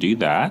 He did do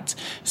that.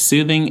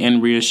 Soothing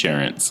and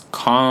reassurance.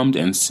 Calmed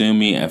and soothed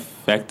me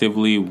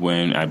effectively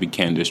when I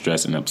became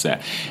distressed and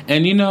upset.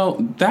 And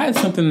that is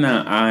something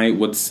that I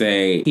would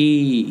say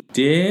he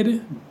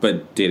did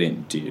but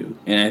didn't do.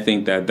 And I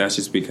think that that's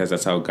just because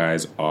that's how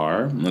guys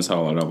are. That's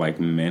how a lot of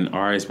men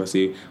are,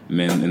 especially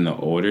men in the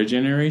older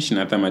generation.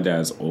 I thought my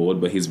dad's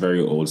old, but he's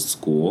very old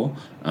school.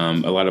 A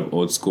lot of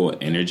old school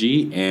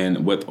energy.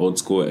 And with old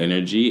school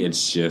energy,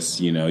 it's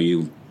just,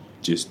 you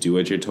just do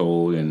what you're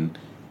told and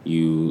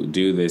you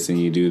do this and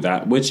you do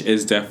that, which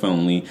is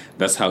definitely,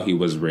 that's how he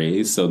was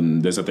raised. So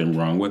there's nothing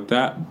wrong with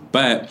that.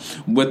 But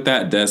with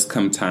that does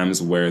come times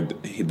where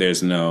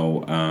there's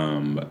no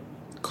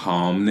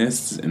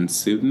calmness and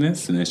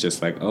soothness. And it's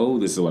just like, oh,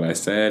 this is what I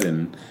said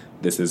and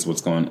this is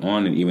what's going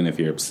on. And even if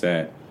you're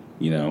upset,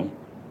 it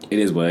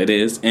is what it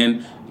is.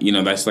 And,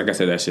 that's, like I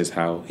said, that's just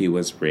how he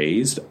was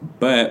raised.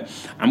 But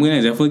I'm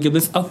going to definitely give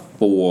this a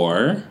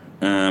 4.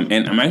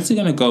 And I'm actually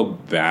going to go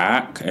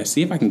back. I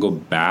see if I can go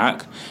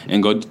back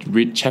and go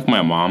check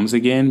my mom's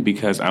again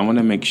because I want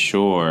to make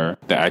sure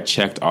that I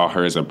checked all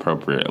hers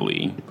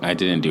appropriately. I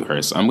didn't do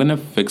hers. So I'm going to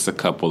fix a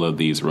couple of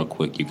these real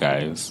quick, you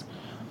guys,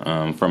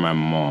 for my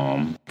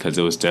mom because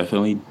it was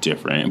definitely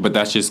different. But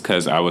that's just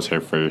because I was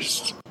her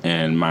first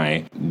and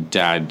my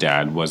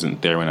dad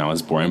wasn't there when I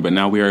was born. But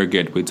now we are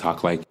good. We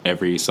talk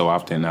every so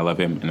often. I love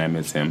him and I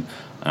miss him.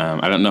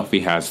 I don't know if he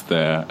has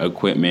the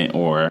equipment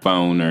or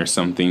phone or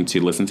something to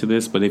listen to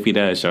this, but if he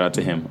does, shout out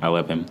to him. I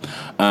love him.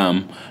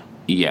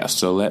 Yeah,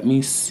 so let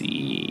me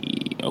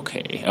see.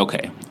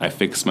 Okay. I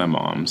fixed my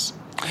mom's.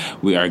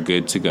 We are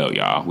good to go,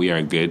 y'all. We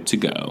are good to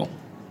go.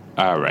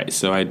 All right,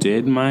 so I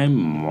did my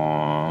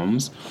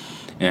mom's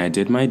and I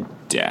did my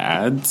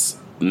dad's.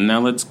 Now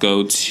let's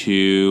go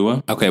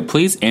to,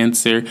 please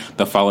answer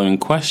the following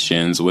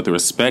questions with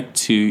respect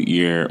to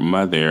your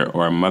mother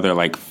or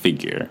mother-like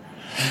figure.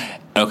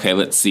 Okay,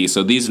 let's see.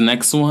 So these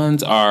next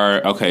ones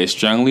are,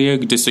 strongly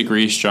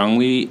disagree,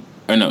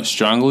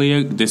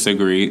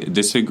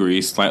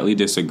 slightly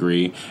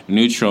disagree,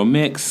 neutral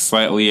mix,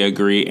 slightly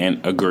agree,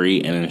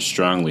 and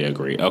strongly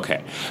agree.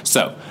 Okay,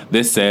 so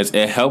this says,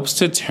 it helps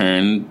to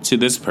turn to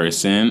this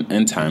person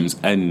in times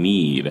of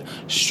need.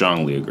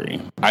 Strongly agree.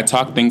 I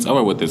talk things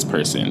over with this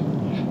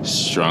person.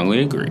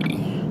 Strongly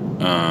agree.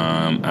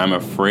 I'm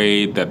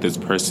afraid that this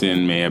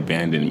person may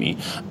abandon me.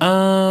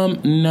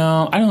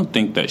 No, I don't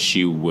think that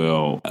she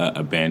will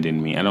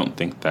abandon me. I don't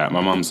think that. My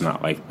mom's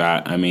not like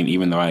that. I mean,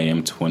 even though I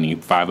am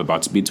 25,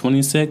 about to be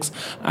 26,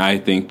 I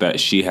think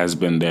that she has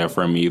been there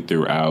for me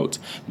throughout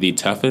the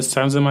toughest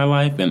times of my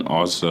life and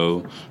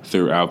also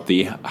throughout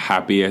the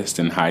happiest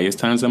and highest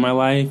times of my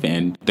life.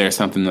 And there's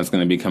something that's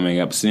going to be coming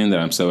up soon that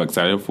I'm so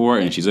excited for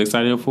and she's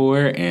excited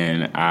for.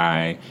 And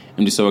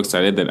I'm just so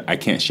excited that I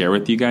can't share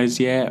with you guys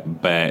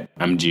yet, but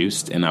I'm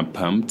juiced and I'm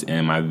pumped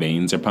and my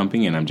veins are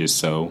pumping and I'm just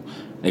so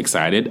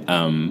excited.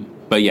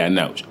 But yeah,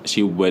 no,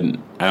 she wouldn't.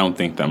 I don't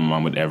think that my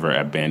mom would ever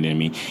abandon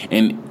me.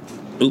 And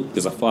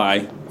there's a fly,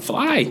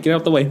 get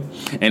out the way.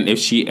 And if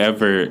she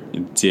ever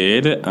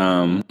did,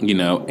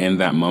 in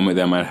that moment,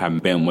 that might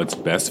have been what's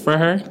best for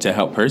her to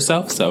help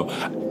herself. So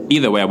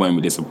either way, I wouldn't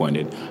be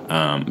disappointed.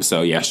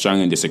 So yeah,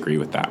 strongly disagree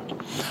with that.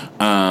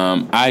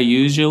 I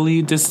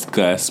usually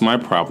discuss my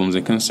problems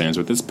and concerns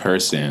with this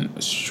person.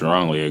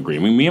 Strongly agree. I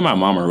mean, me and my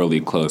mom are really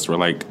close. We're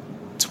like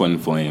twin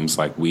flames.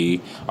 Like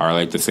we are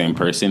like the same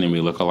person and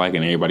we look alike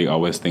and everybody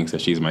always thinks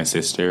that she's my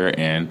sister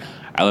and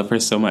I love her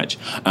so much.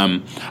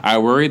 I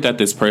worry that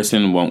this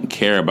person won't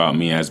care about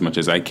me as much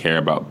as I care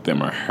about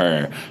them or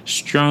her.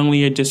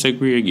 Strongly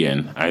disagree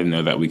again. I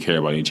know that we care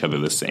about each other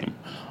the same.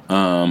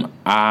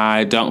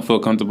 I don't feel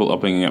comfortable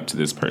opening up to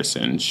this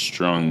person.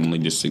 Strongly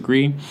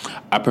disagree.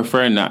 I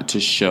prefer not to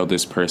show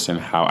this person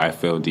how I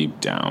feel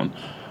deep down.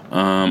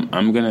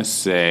 I'm going to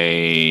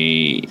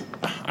say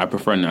I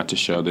prefer not to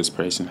show this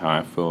person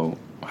how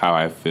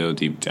I feel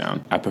deep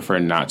down. I prefer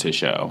not to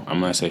show. I'm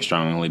going to say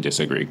strongly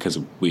disagree because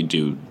we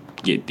do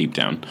get deep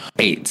down.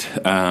 8.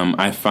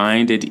 I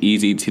find it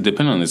easy to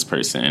depend on this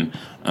person.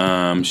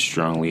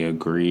 Strongly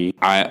agree.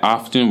 I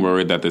often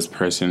worry that this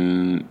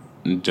person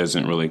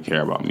doesn't really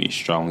care about me.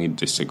 Strongly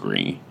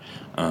disagree.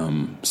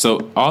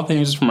 So all the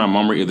answers from my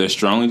mom were either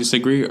strongly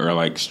disagree or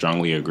like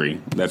strongly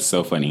agree. That's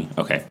so funny.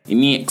 Okay.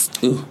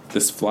 Next. Ooh,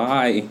 this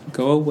fly.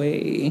 Go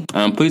away.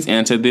 Please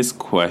answer this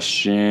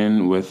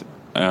question with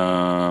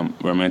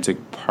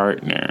romantic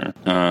partner.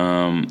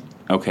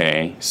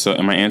 Okay, so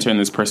am I answering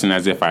this person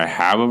as if I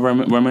have a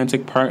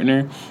romantic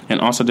partner?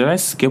 And also, did I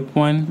skip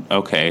one?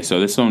 Okay, so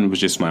this one was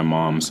just my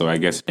mom, so I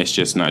guess it's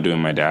just not doing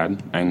my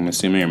dad, I'm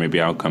assuming, or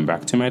maybe I'll come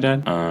back to my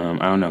dad. I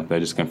don't know, that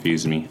just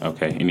confused me.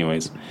 Okay,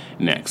 anyways,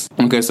 next.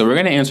 Okay, so we're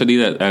going to answer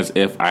these as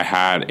if I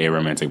had a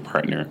romantic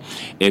partner.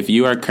 If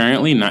you are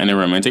currently not in a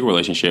romantic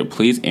relationship,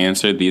 please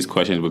answer these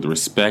questions with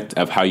respect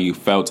of how you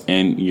felt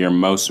in your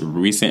most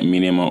recent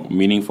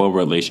meaningful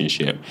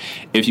relationship.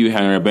 If you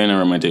have never been in a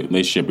romantic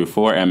relationship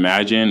before,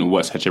 imagine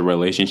what such a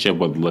relationship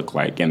would look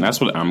like. And that's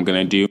what I'm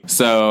going to do.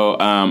 So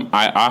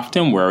I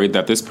often worry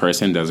that this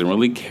person doesn't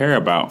really care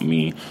about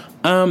me.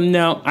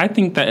 No, I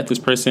think that if this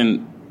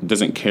person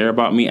doesn't care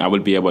about me, I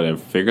would be able to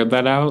figure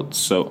that out.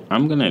 So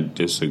I'm going to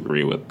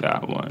disagree with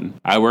that one.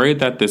 I worry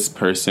that this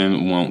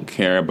person won't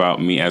care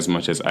about me as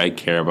much as I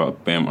care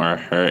about them or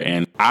her.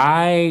 And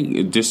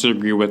I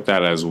disagree with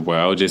that as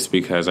well, just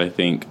because I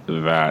think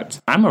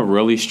that I'm a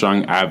really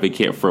strong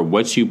advocate for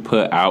what you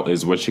put out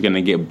is what you're going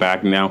to get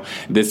back. Now,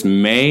 this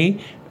may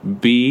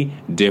be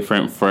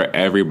different for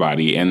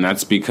everybody, and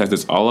that's because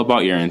it's all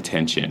about your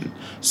intention.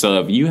 So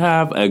if you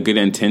have a good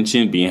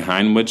intention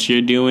behind what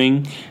you're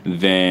doing,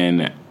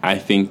 then I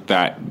think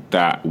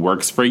that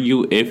works for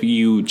you. If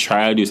you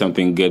try to do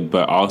something good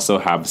but also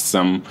have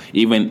some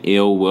even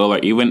ill will or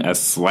even a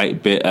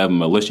slight bit of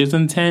malicious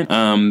intent,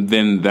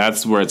 then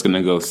that's where it's going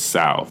to go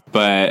south.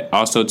 But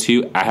also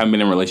too, I haven't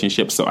been in a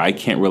relationship, so I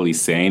can't really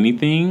say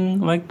anything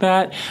like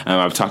that.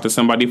 I've talked to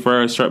somebody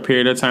for a short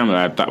period of time that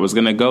I thought was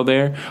going to go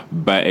there,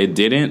 but it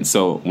didn't.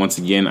 So once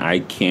again,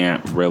 I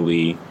can't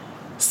really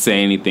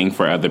say anything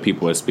for other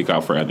people or speak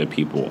out for other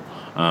people.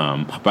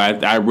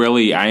 But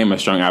I am a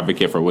strong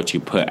advocate for what you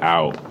put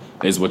out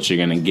is what you're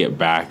going to get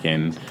back.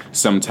 And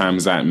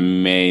sometimes that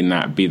may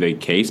not be the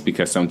case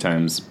because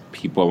sometimes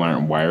people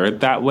aren't wired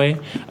that way.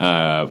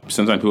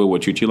 Sometimes people will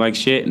treat you like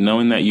shit,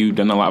 knowing that you've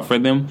done a lot for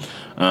them.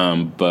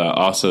 But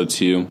also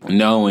too,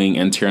 knowing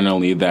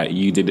internally that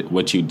you did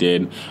what you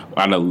did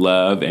out of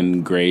love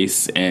and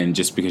grace and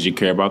just because you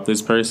care about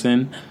this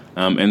person.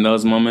 In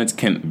those moments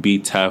can be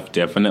tough,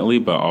 definitely,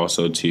 but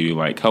also to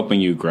like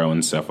helping you grow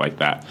and stuff like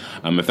that.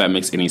 If that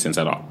makes any sense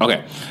at all.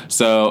 Okay,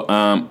 so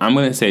I'm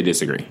going to say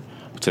disagree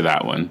to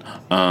that one.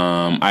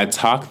 I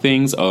talk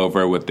things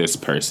over with this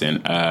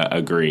person.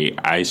 Agree.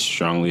 I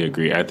strongly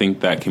agree. I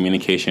think that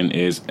communication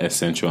is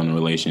essential in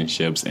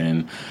relationships,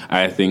 and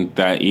I think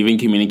that even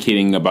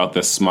communicating about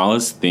the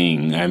smallest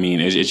thing, I mean,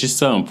 it's just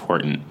so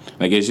important.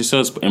 Like, it's just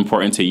so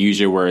important to use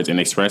your words and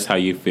express how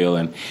you feel,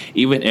 and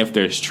even if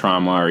there's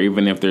trauma, or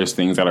even if there's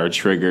things that are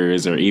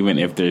triggers, or even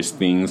if there's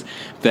things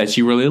that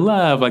you really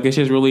love, like, it's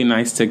just really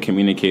nice to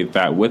communicate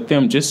that with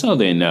them just so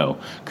they know,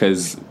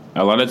 because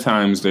a lot of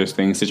times there's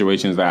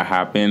situations that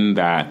happen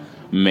that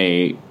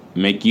may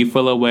make you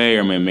feel away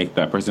or may make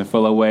that person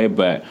feel away,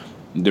 but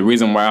the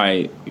reason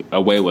why a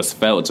way was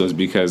felt was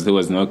because there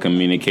was no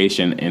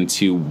communication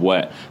into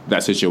what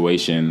that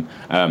situation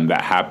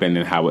that happened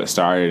and how it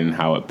started and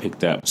how it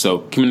picked up.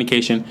 So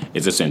communication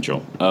is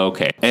essential.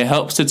 Okay. It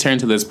helps to turn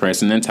to this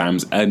person in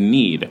times of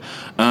need.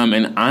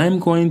 And I'm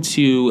going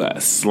to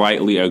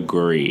slightly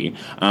agree.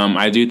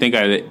 I do think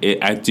I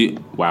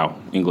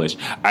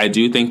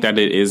do think that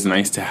it is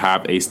nice to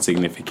have a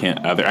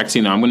significant other.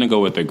 Actually, no, I'm going to go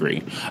with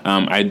agree.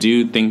 I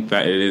do think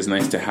that it is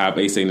nice to have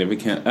a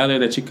significant other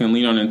that you can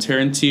lean on and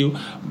turn to,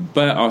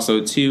 but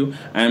also too,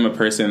 I am a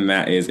person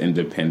that is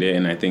independent,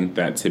 and I think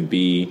that to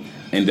be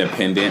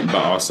independent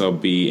but also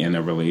be in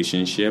a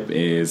relationship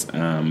is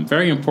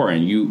very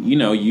important.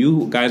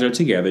 You guys are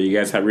together, you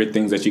guys have your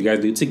things that you guys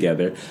do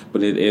together,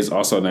 but it is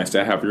also nice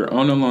to have your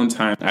own alone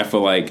time. I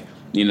feel like,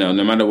 no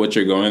matter what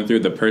you're going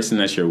through, the person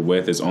that you're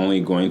with is only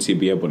going to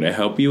be able to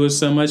help you with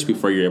so much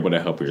before you're able to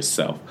help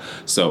yourself.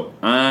 So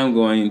I'm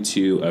going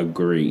to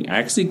agree.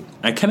 Actually,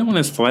 I kind of want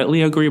to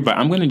slightly agree, but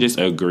I'm going to just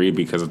agree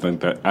because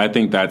I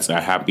think that's a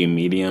happy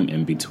medium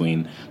in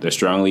between the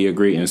strongly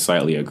agree and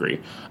slightly agree.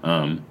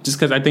 Just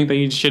because I think that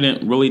you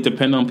shouldn't really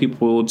depend on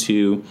people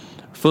to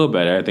feel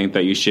better. I think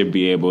that you should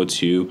be able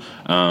to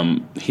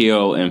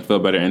heal and feel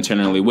better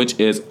internally, which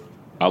is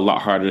a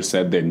lot harder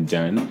said than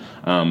done.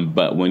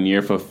 But when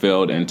you're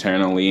fulfilled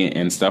internally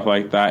and stuff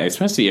like that,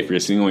 especially if you're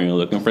single and you're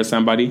looking for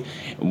somebody,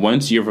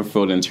 once you're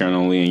fulfilled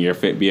internally and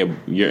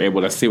you're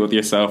able to sit with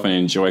yourself and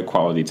enjoy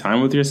quality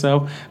time with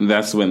yourself,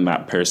 that's when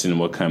that person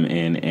will come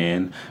in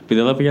and be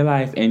the love of your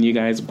life, and you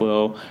guys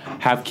will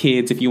have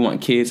kids if you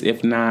want kids.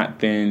 If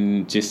not,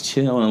 then just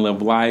chill and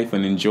live life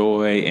and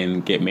enjoy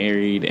and get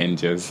married and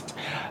just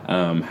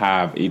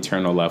have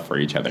eternal love for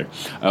each other.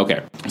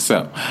 Okay,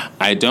 so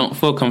I don't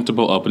feel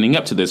comfortable opening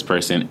up to this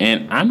person,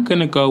 and I'm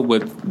gonna go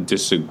with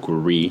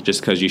disagree,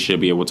 just because you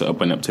should be able to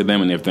open up to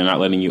them, and if they're not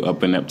letting you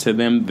open up to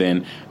them,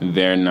 then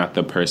they're not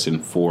the person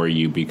for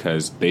you,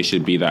 because they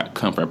should be that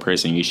comfort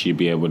person you should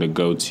be able to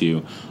go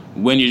to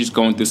when you're just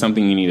going through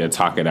something. You need to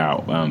talk it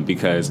out,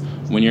 because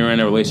when you're in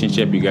a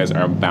relationship, you guys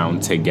are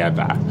bound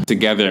together.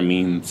 Together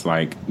means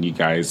like you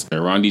guys are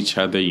around each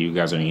other, you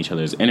guys are in each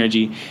other's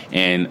energy,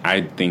 and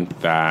I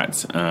think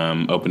that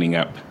opening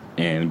up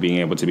and being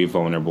able to be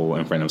vulnerable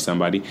in front of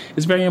somebody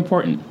is very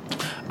important.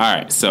 All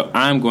right, so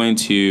I'm going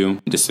to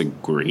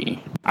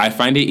disagree. I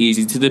find it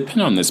easy to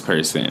depend on this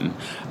person.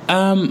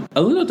 A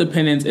little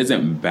dependence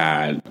isn't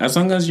bad as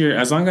long as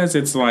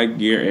it's like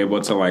you're able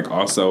to like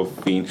also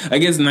feed.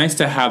 Like it's nice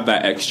to have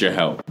that extra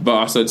help, but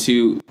also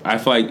too, I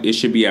feel like it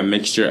should be a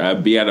mixture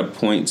of be at a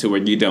point to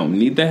where you don't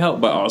need the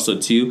help, but also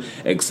too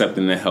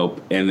accepting the help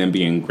and then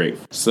being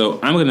grateful. So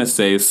I'm gonna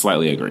say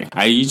slightly agree.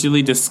 I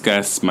usually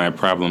discuss my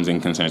problems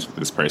and concerns with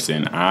this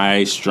person.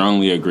 I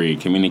strongly agree.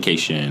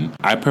 Communication.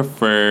 I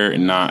prefer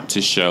not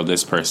to show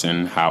this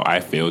person how I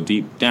feel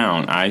deep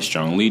down. I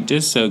strongly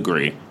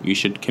disagree. You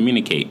should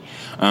communicate.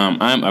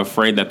 I'm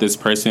afraid that this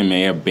person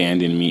may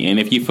abandon me. And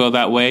if you feel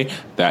that way,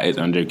 that is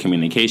under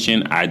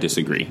communication. I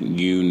disagree.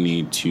 You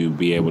need to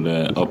be able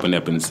to open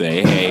up and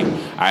say, hey,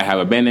 I have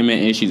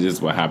abandonment issues. This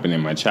is what happened in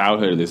my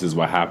childhood. This is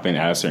what happened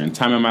at a certain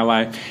time in my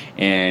life.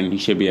 And you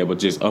should be able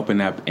to just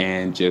open up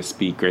and just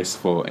be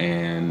graceful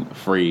and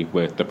free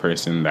with the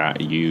person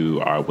that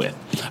you are with.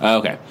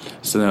 Okay,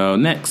 so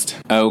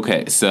next.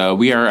 Okay, so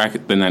we are at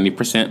the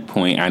 90%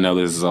 point. I know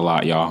this is a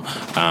lot, y'all.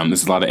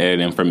 This is a lot of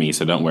editing for me,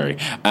 so don't worry.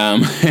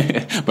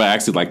 But I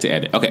actually like to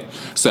edit. Okay,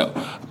 so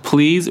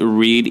please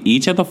read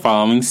each of the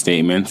following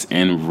statements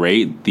and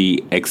rate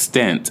the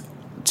extent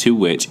to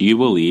which you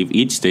believe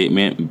each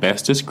statement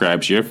best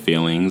describes your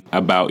feelings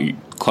about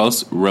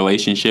close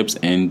relationships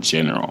in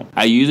general.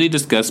 I usually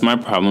discuss my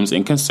problems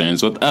and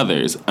concerns with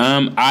others.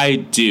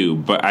 I do,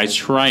 but I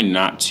try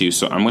not to.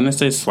 So I'm going to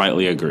say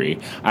slightly agree.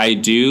 I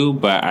do,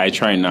 but I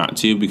try not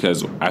to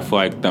because I feel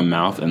like the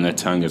mouth and the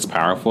tongue is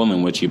powerful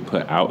and what you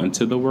put out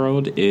into the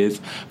world is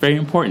very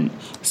important.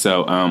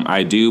 So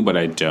I do, but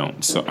I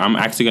don't. So I'm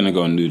actually going to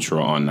go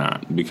neutral on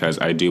that because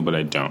I do, but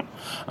I don't.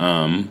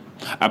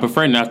 I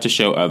prefer not to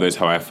show others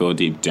how I feel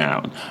deep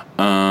down.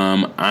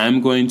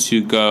 I'm going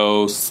to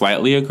go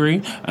slightly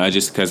agree,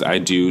 just because I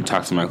do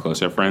talk to my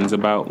closer friends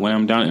about when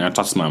I'm down, and I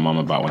talk to my mom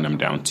about when I'm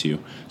down too.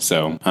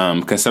 So,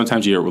 because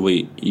sometimes you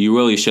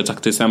really should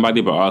talk to somebody,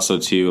 but also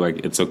too,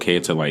 like, it's okay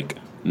to like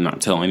not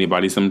tell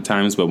anybody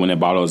sometimes. But when it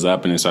bottles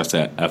up and it starts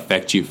to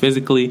affect you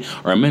physically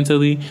or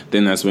mentally,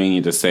 then that's when you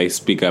need to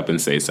speak up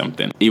and say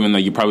something. Even though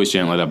you probably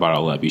shouldn't let it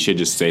bottle up, you should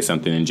just say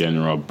something in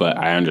general. But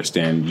I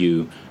understand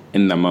you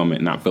in the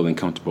moment not feeling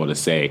comfortable to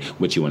say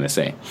what you want to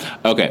say.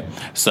 Okay,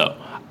 so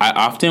I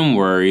often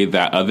worry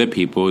that other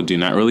people do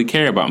not really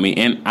care about me,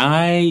 and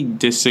I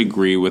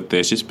disagree with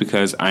this just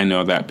because I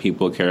know that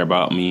people care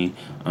about me,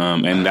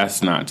 and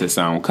that's not to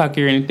sound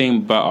cocky or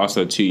anything, but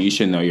also too, you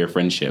should know your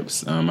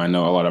friendships. I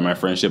know a lot of my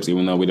friendships,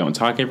 even though we don't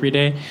talk every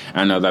day,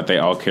 I know that they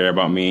all care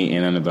about me,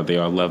 and I know that they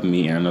all love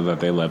me, and I know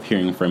that they love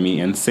hearing from me,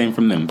 and same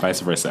from them,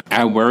 vice versa.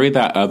 I worry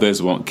that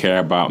others won't care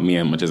about me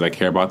as much as I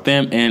care about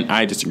them, and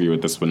I disagree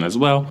with this one as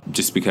well,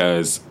 just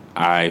because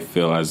I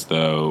feel as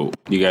though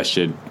you guys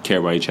should care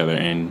about each other,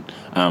 and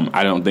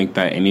I don't think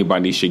that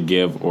anybody should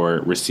give or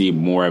receive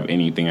more of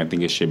anything. I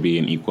think it should be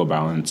an equal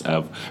balance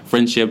of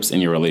friendships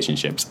and your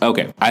relationships.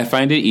 Okay, I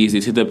find it easy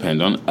to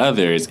depend on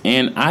others,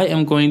 and I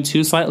am going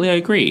to slightly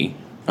agree.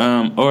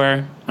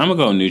 Or I'm gonna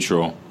go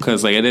neutral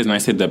because like it is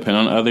nice to depend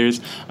on others,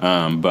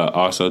 but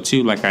also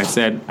too, like I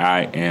said,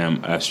 I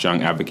am a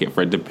strong advocate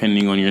for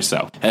depending on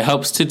yourself. It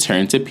helps to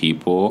turn to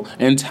people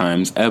in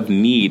times of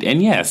need,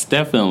 and yes,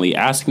 definitely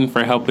asking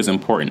for help is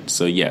important.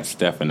 So yes,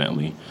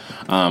 definitely.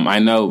 I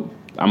know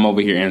I'm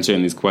over here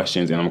answering these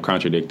questions and I'm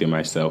contradicting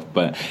myself,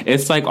 but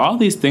it's like all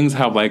these things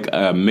have like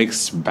a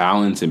mixed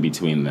balance in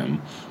between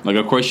them. Like,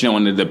 of course, you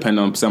don't want to depend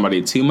on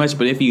somebody too much,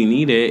 but if you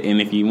need it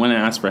and if you want to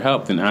ask for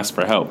help, then ask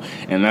for help.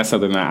 And that's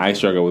something that I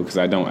struggle with because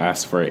I don't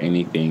ask for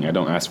anything. I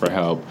don't ask for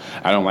help.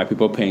 I don't like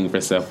people paying for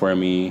stuff for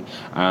me.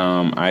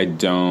 I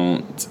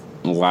don't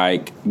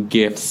like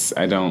gifts.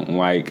 I don't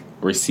like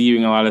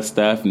receiving a lot of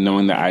stuff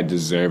knowing that I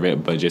deserve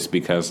it, but just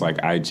because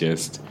like I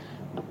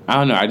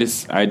don't know. I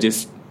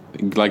just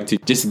like to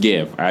just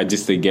give. I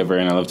just a giver,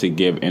 and I love to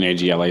give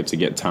energy. I like to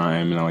get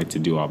time, and I like to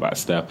do all that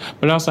stuff.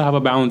 But I also have a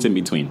balance in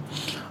between.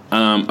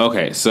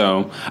 Okay,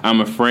 so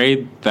I'm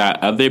afraid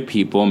that other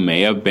people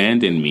may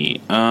abandon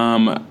me.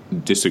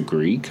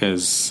 Disagree,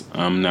 because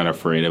I'm not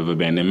afraid of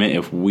abandonment.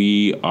 If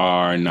we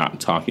are not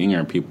talking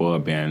or people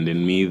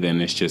abandon me,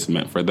 then it's just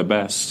meant for the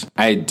best.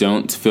 I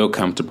don't feel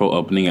comfortable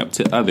opening up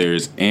to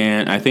others,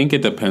 and I think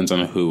it depends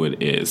on who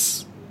it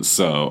is.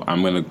 So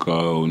I'm going to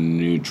go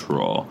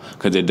neutral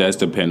because it does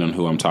depend on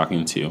who I'm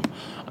talking to.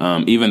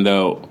 Even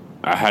though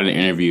I had an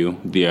interview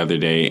the other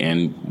day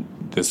and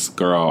this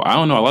girl, I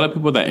don't know, a lot of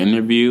people that I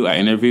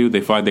interview, they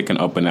feel like they can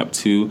open up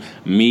to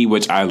me,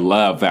 which I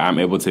love that I'm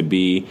able to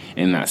be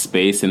in that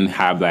space and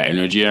have that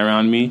energy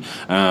around me.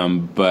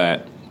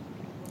 But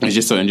it's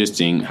just so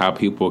interesting how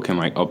people can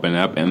like open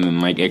up, and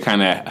then like it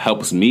kind of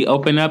helps me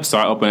open up, so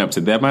I open up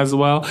to them as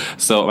well.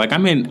 So like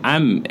I'm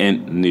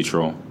in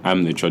neutral.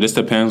 I'm neutral. This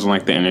depends on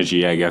like the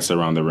energy, I guess,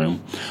 around the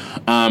room.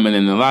 And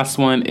then the last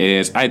one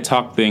is I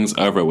talk things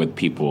over with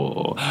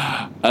people.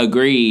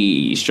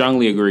 Agree.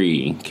 Strongly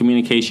agree.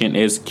 Communication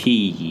is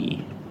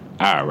key.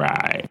 All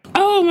right.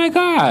 Oh my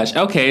gosh.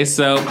 Okay,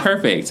 so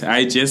perfect.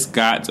 I just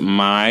got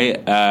my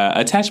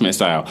attachment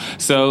style.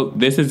 So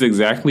this is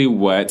exactly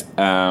what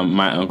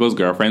my uncle's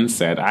girlfriend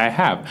said I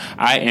have.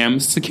 I am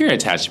secure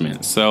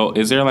attachment. So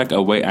is there like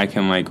a way I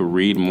can like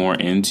read more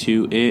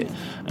into it?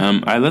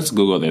 Let's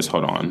Google this.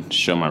 Hold on.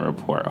 Show my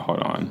report. Hold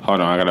on.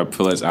 I gotta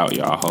fill this out,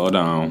 y'all. Hold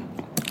on.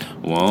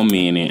 1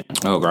 minute.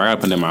 Oh, girl, I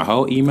gotta put in my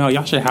whole email.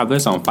 Y'all should have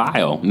this on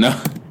file. No.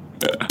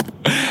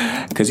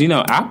 Because,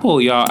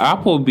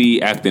 Apple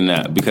be acting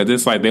up because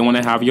it's like they want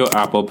to have your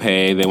Apple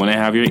Pay. They want to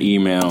have your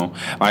email.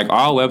 Like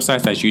all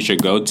websites that you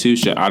should go to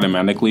should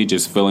automatically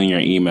just fill in your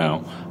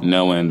email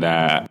knowing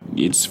that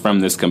it's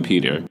from this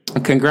computer.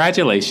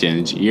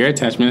 Congratulations. Your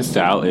attachment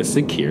style is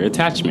secure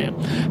attachment.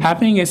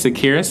 Having a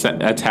secure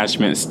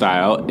attachment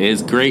style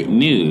is great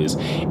news.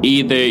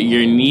 Either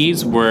your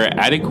needs were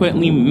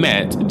adequately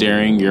met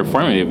during your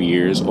formative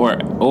years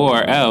or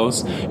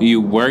else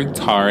you worked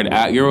hard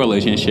at your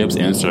relationships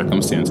and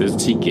circumstances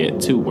to get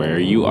to where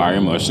you are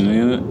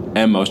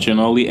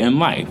emotionally in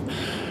life.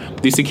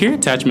 The secure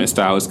attachment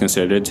style is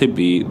considered to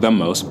be the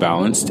most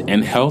balanced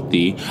and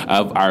healthy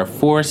of our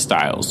 4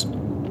 styles.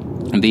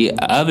 The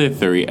other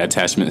 3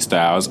 attachment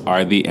styles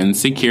are the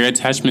insecure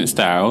attachment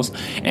styles,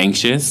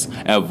 anxious,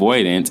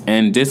 avoidant,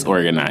 and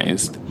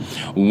disorganized.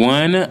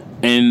 1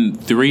 in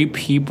 3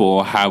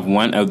 people have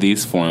one of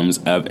these forms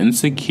of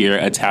insecure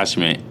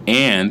attachment,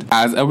 and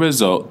as a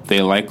result,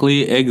 they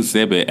likely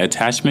exhibit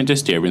attachment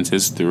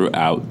disturbances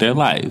throughout their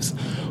lives.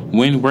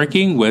 When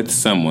working with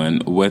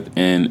someone with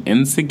an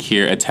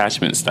insecure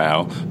attachment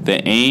style,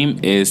 the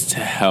aim is to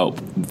help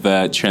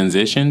the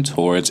transition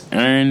towards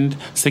earned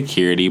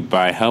security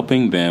by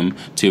helping them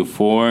to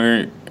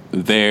forge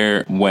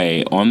their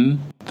way on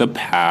the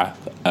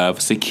path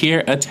of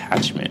secure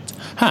attachment.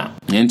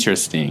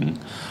 Interesting.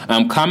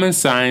 Common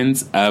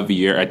signs of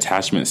your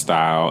attachment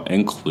style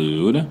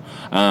include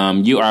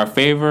you are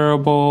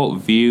favorable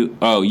view.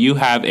 You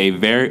have a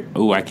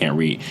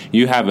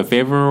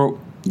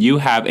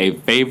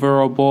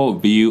favorable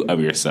view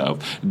of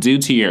yourself due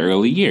to your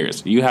early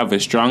years. You have a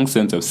strong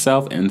sense of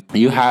self and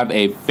you have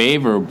a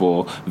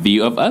favorable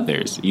view of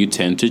others. You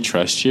tend to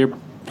trust your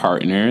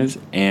partners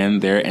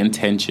and their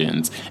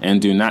intentions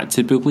and do not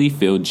typically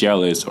feel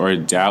jealous or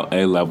doubt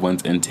a loved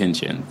one's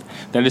intentions.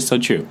 That is so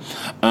true.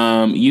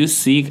 You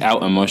seek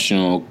out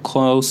emotional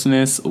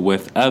closeness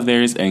with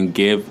others and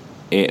give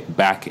it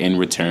back in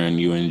return.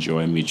 You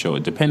enjoy mutual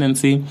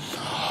dependency.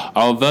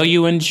 Although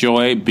you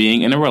enjoy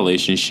being in a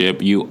relationship,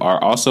 you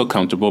are also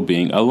comfortable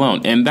being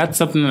alone. And that's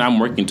something that I'm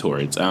working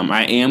towards.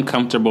 I am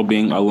comfortable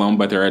being alone,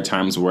 but there are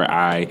times where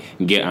I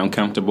get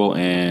uncomfortable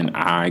and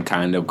I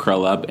kind of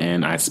curl up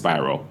and I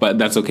spiral. But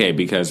that's okay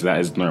because that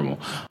is normal.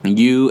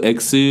 You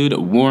exude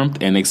warmth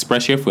and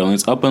express your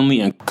feelings openly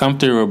and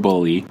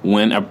comfortably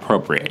when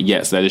appropriate.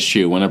 Yes, that is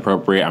true. When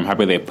appropriate. I'm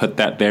happy they put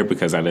that there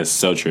because that is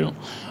so true.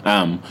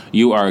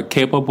 You are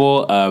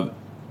capable of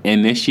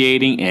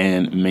initiating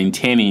and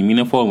maintaining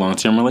meaningful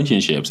long-term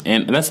relationships,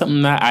 and that's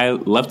something that I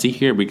love to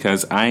hear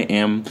because I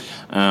am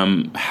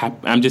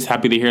I'm just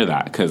happy to hear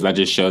that because that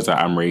just shows that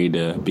I'm ready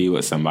to be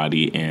with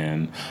somebody,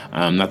 and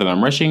not that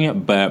I'm rushing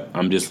it, but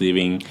I'm just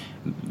leaving it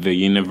in the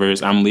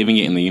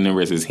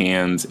universe's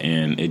hands,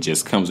 and it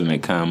just comes when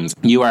it comes.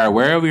 You are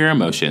aware of your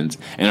emotions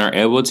and are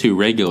able to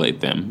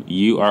regulate them.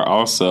 You are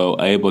also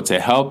able to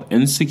help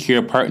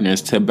insecure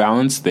partners to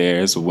balance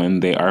theirs when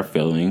they are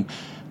feeling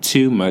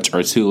too much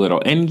or too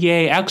little. And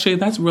yay, actually,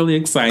 that's really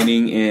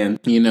exciting. And,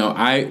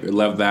 I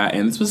love that.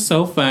 And this was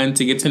so fun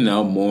to get to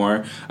know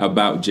more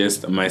about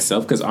just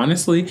myself. Because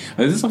honestly,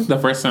 this is like the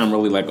first time I'm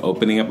really like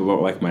opening up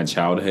about like my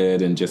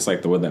childhood and just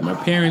like the way that my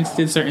parents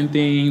did certain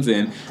things.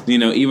 And,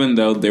 even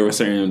though there were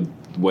certain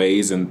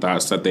ways and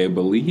thoughts that they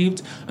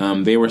believed,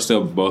 they were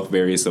still both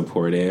very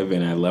supportive,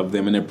 and I love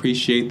them and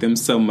appreciate them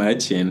so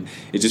much. And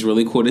it's just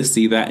really cool to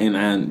see that.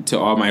 And to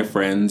all my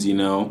friends,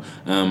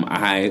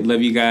 I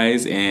love you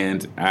guys,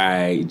 and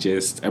I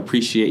just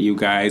appreciate you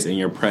guys and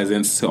your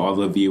presence. To all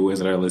the viewers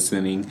that are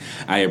listening,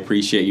 I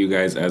appreciate you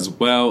guys as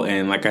well.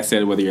 And like I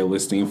said, whether you're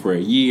listening for a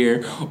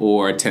year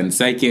or 10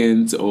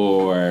 seconds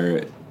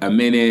or a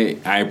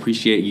minute, I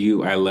appreciate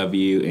you. I love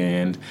you.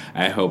 And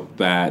I hope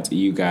that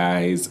you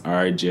guys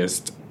are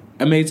just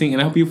amazing,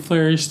 and I hope you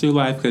flourish through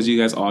life because you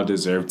guys all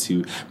deserve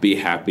to be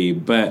happy.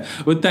 But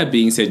with that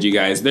being said, you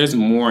guys, there's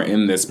more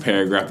in this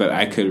paragraph that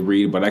I could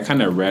read, but I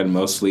kind of read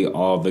mostly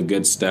all the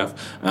good stuff.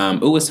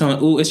 It's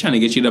trying to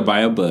get you to buy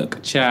a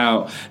book.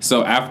 Ciao.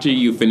 So after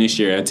you finish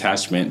your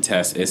attachment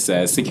test, it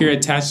says Secure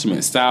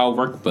Attachment Style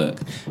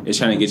Workbook. It's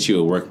trying to get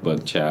you a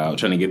workbook, child.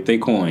 Trying to get their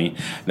coin.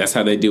 That's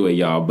how they do it,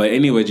 y'all. But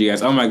anyways, you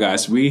guys, oh my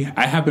gosh,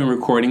 I have been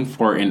recording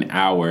for an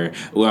hour.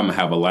 Well, I'm going to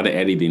have a lot of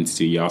editing to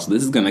do, y'all. So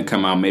this is going to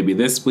come out maybe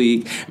this week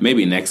week,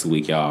 maybe next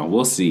week, y'all.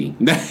 We'll see.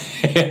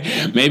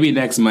 Maybe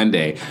next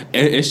Monday.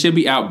 It should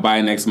be out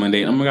by next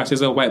Monday. Oh my gosh,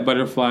 there's a white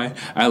butterfly.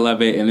 I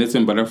love it. And there's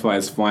been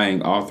butterflies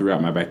flying all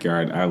throughout my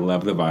backyard. I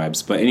love the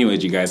vibes. But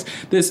anyways, you guys,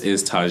 this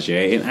is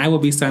Tajay, and I will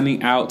be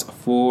signing out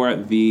for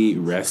the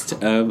rest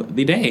of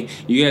the day.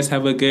 You guys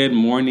have a good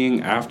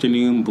morning,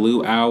 afternoon,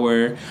 blue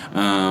hour,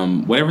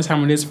 whatever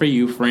time it is for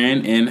you,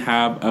 friend, and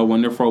have a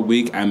wonderful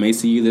week. I may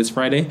see you this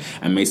Friday.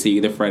 I may see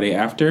you the Friday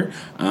after.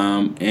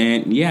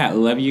 And yeah,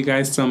 love you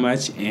guys so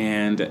much,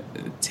 and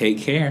take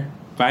care.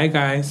 Bye,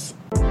 guys.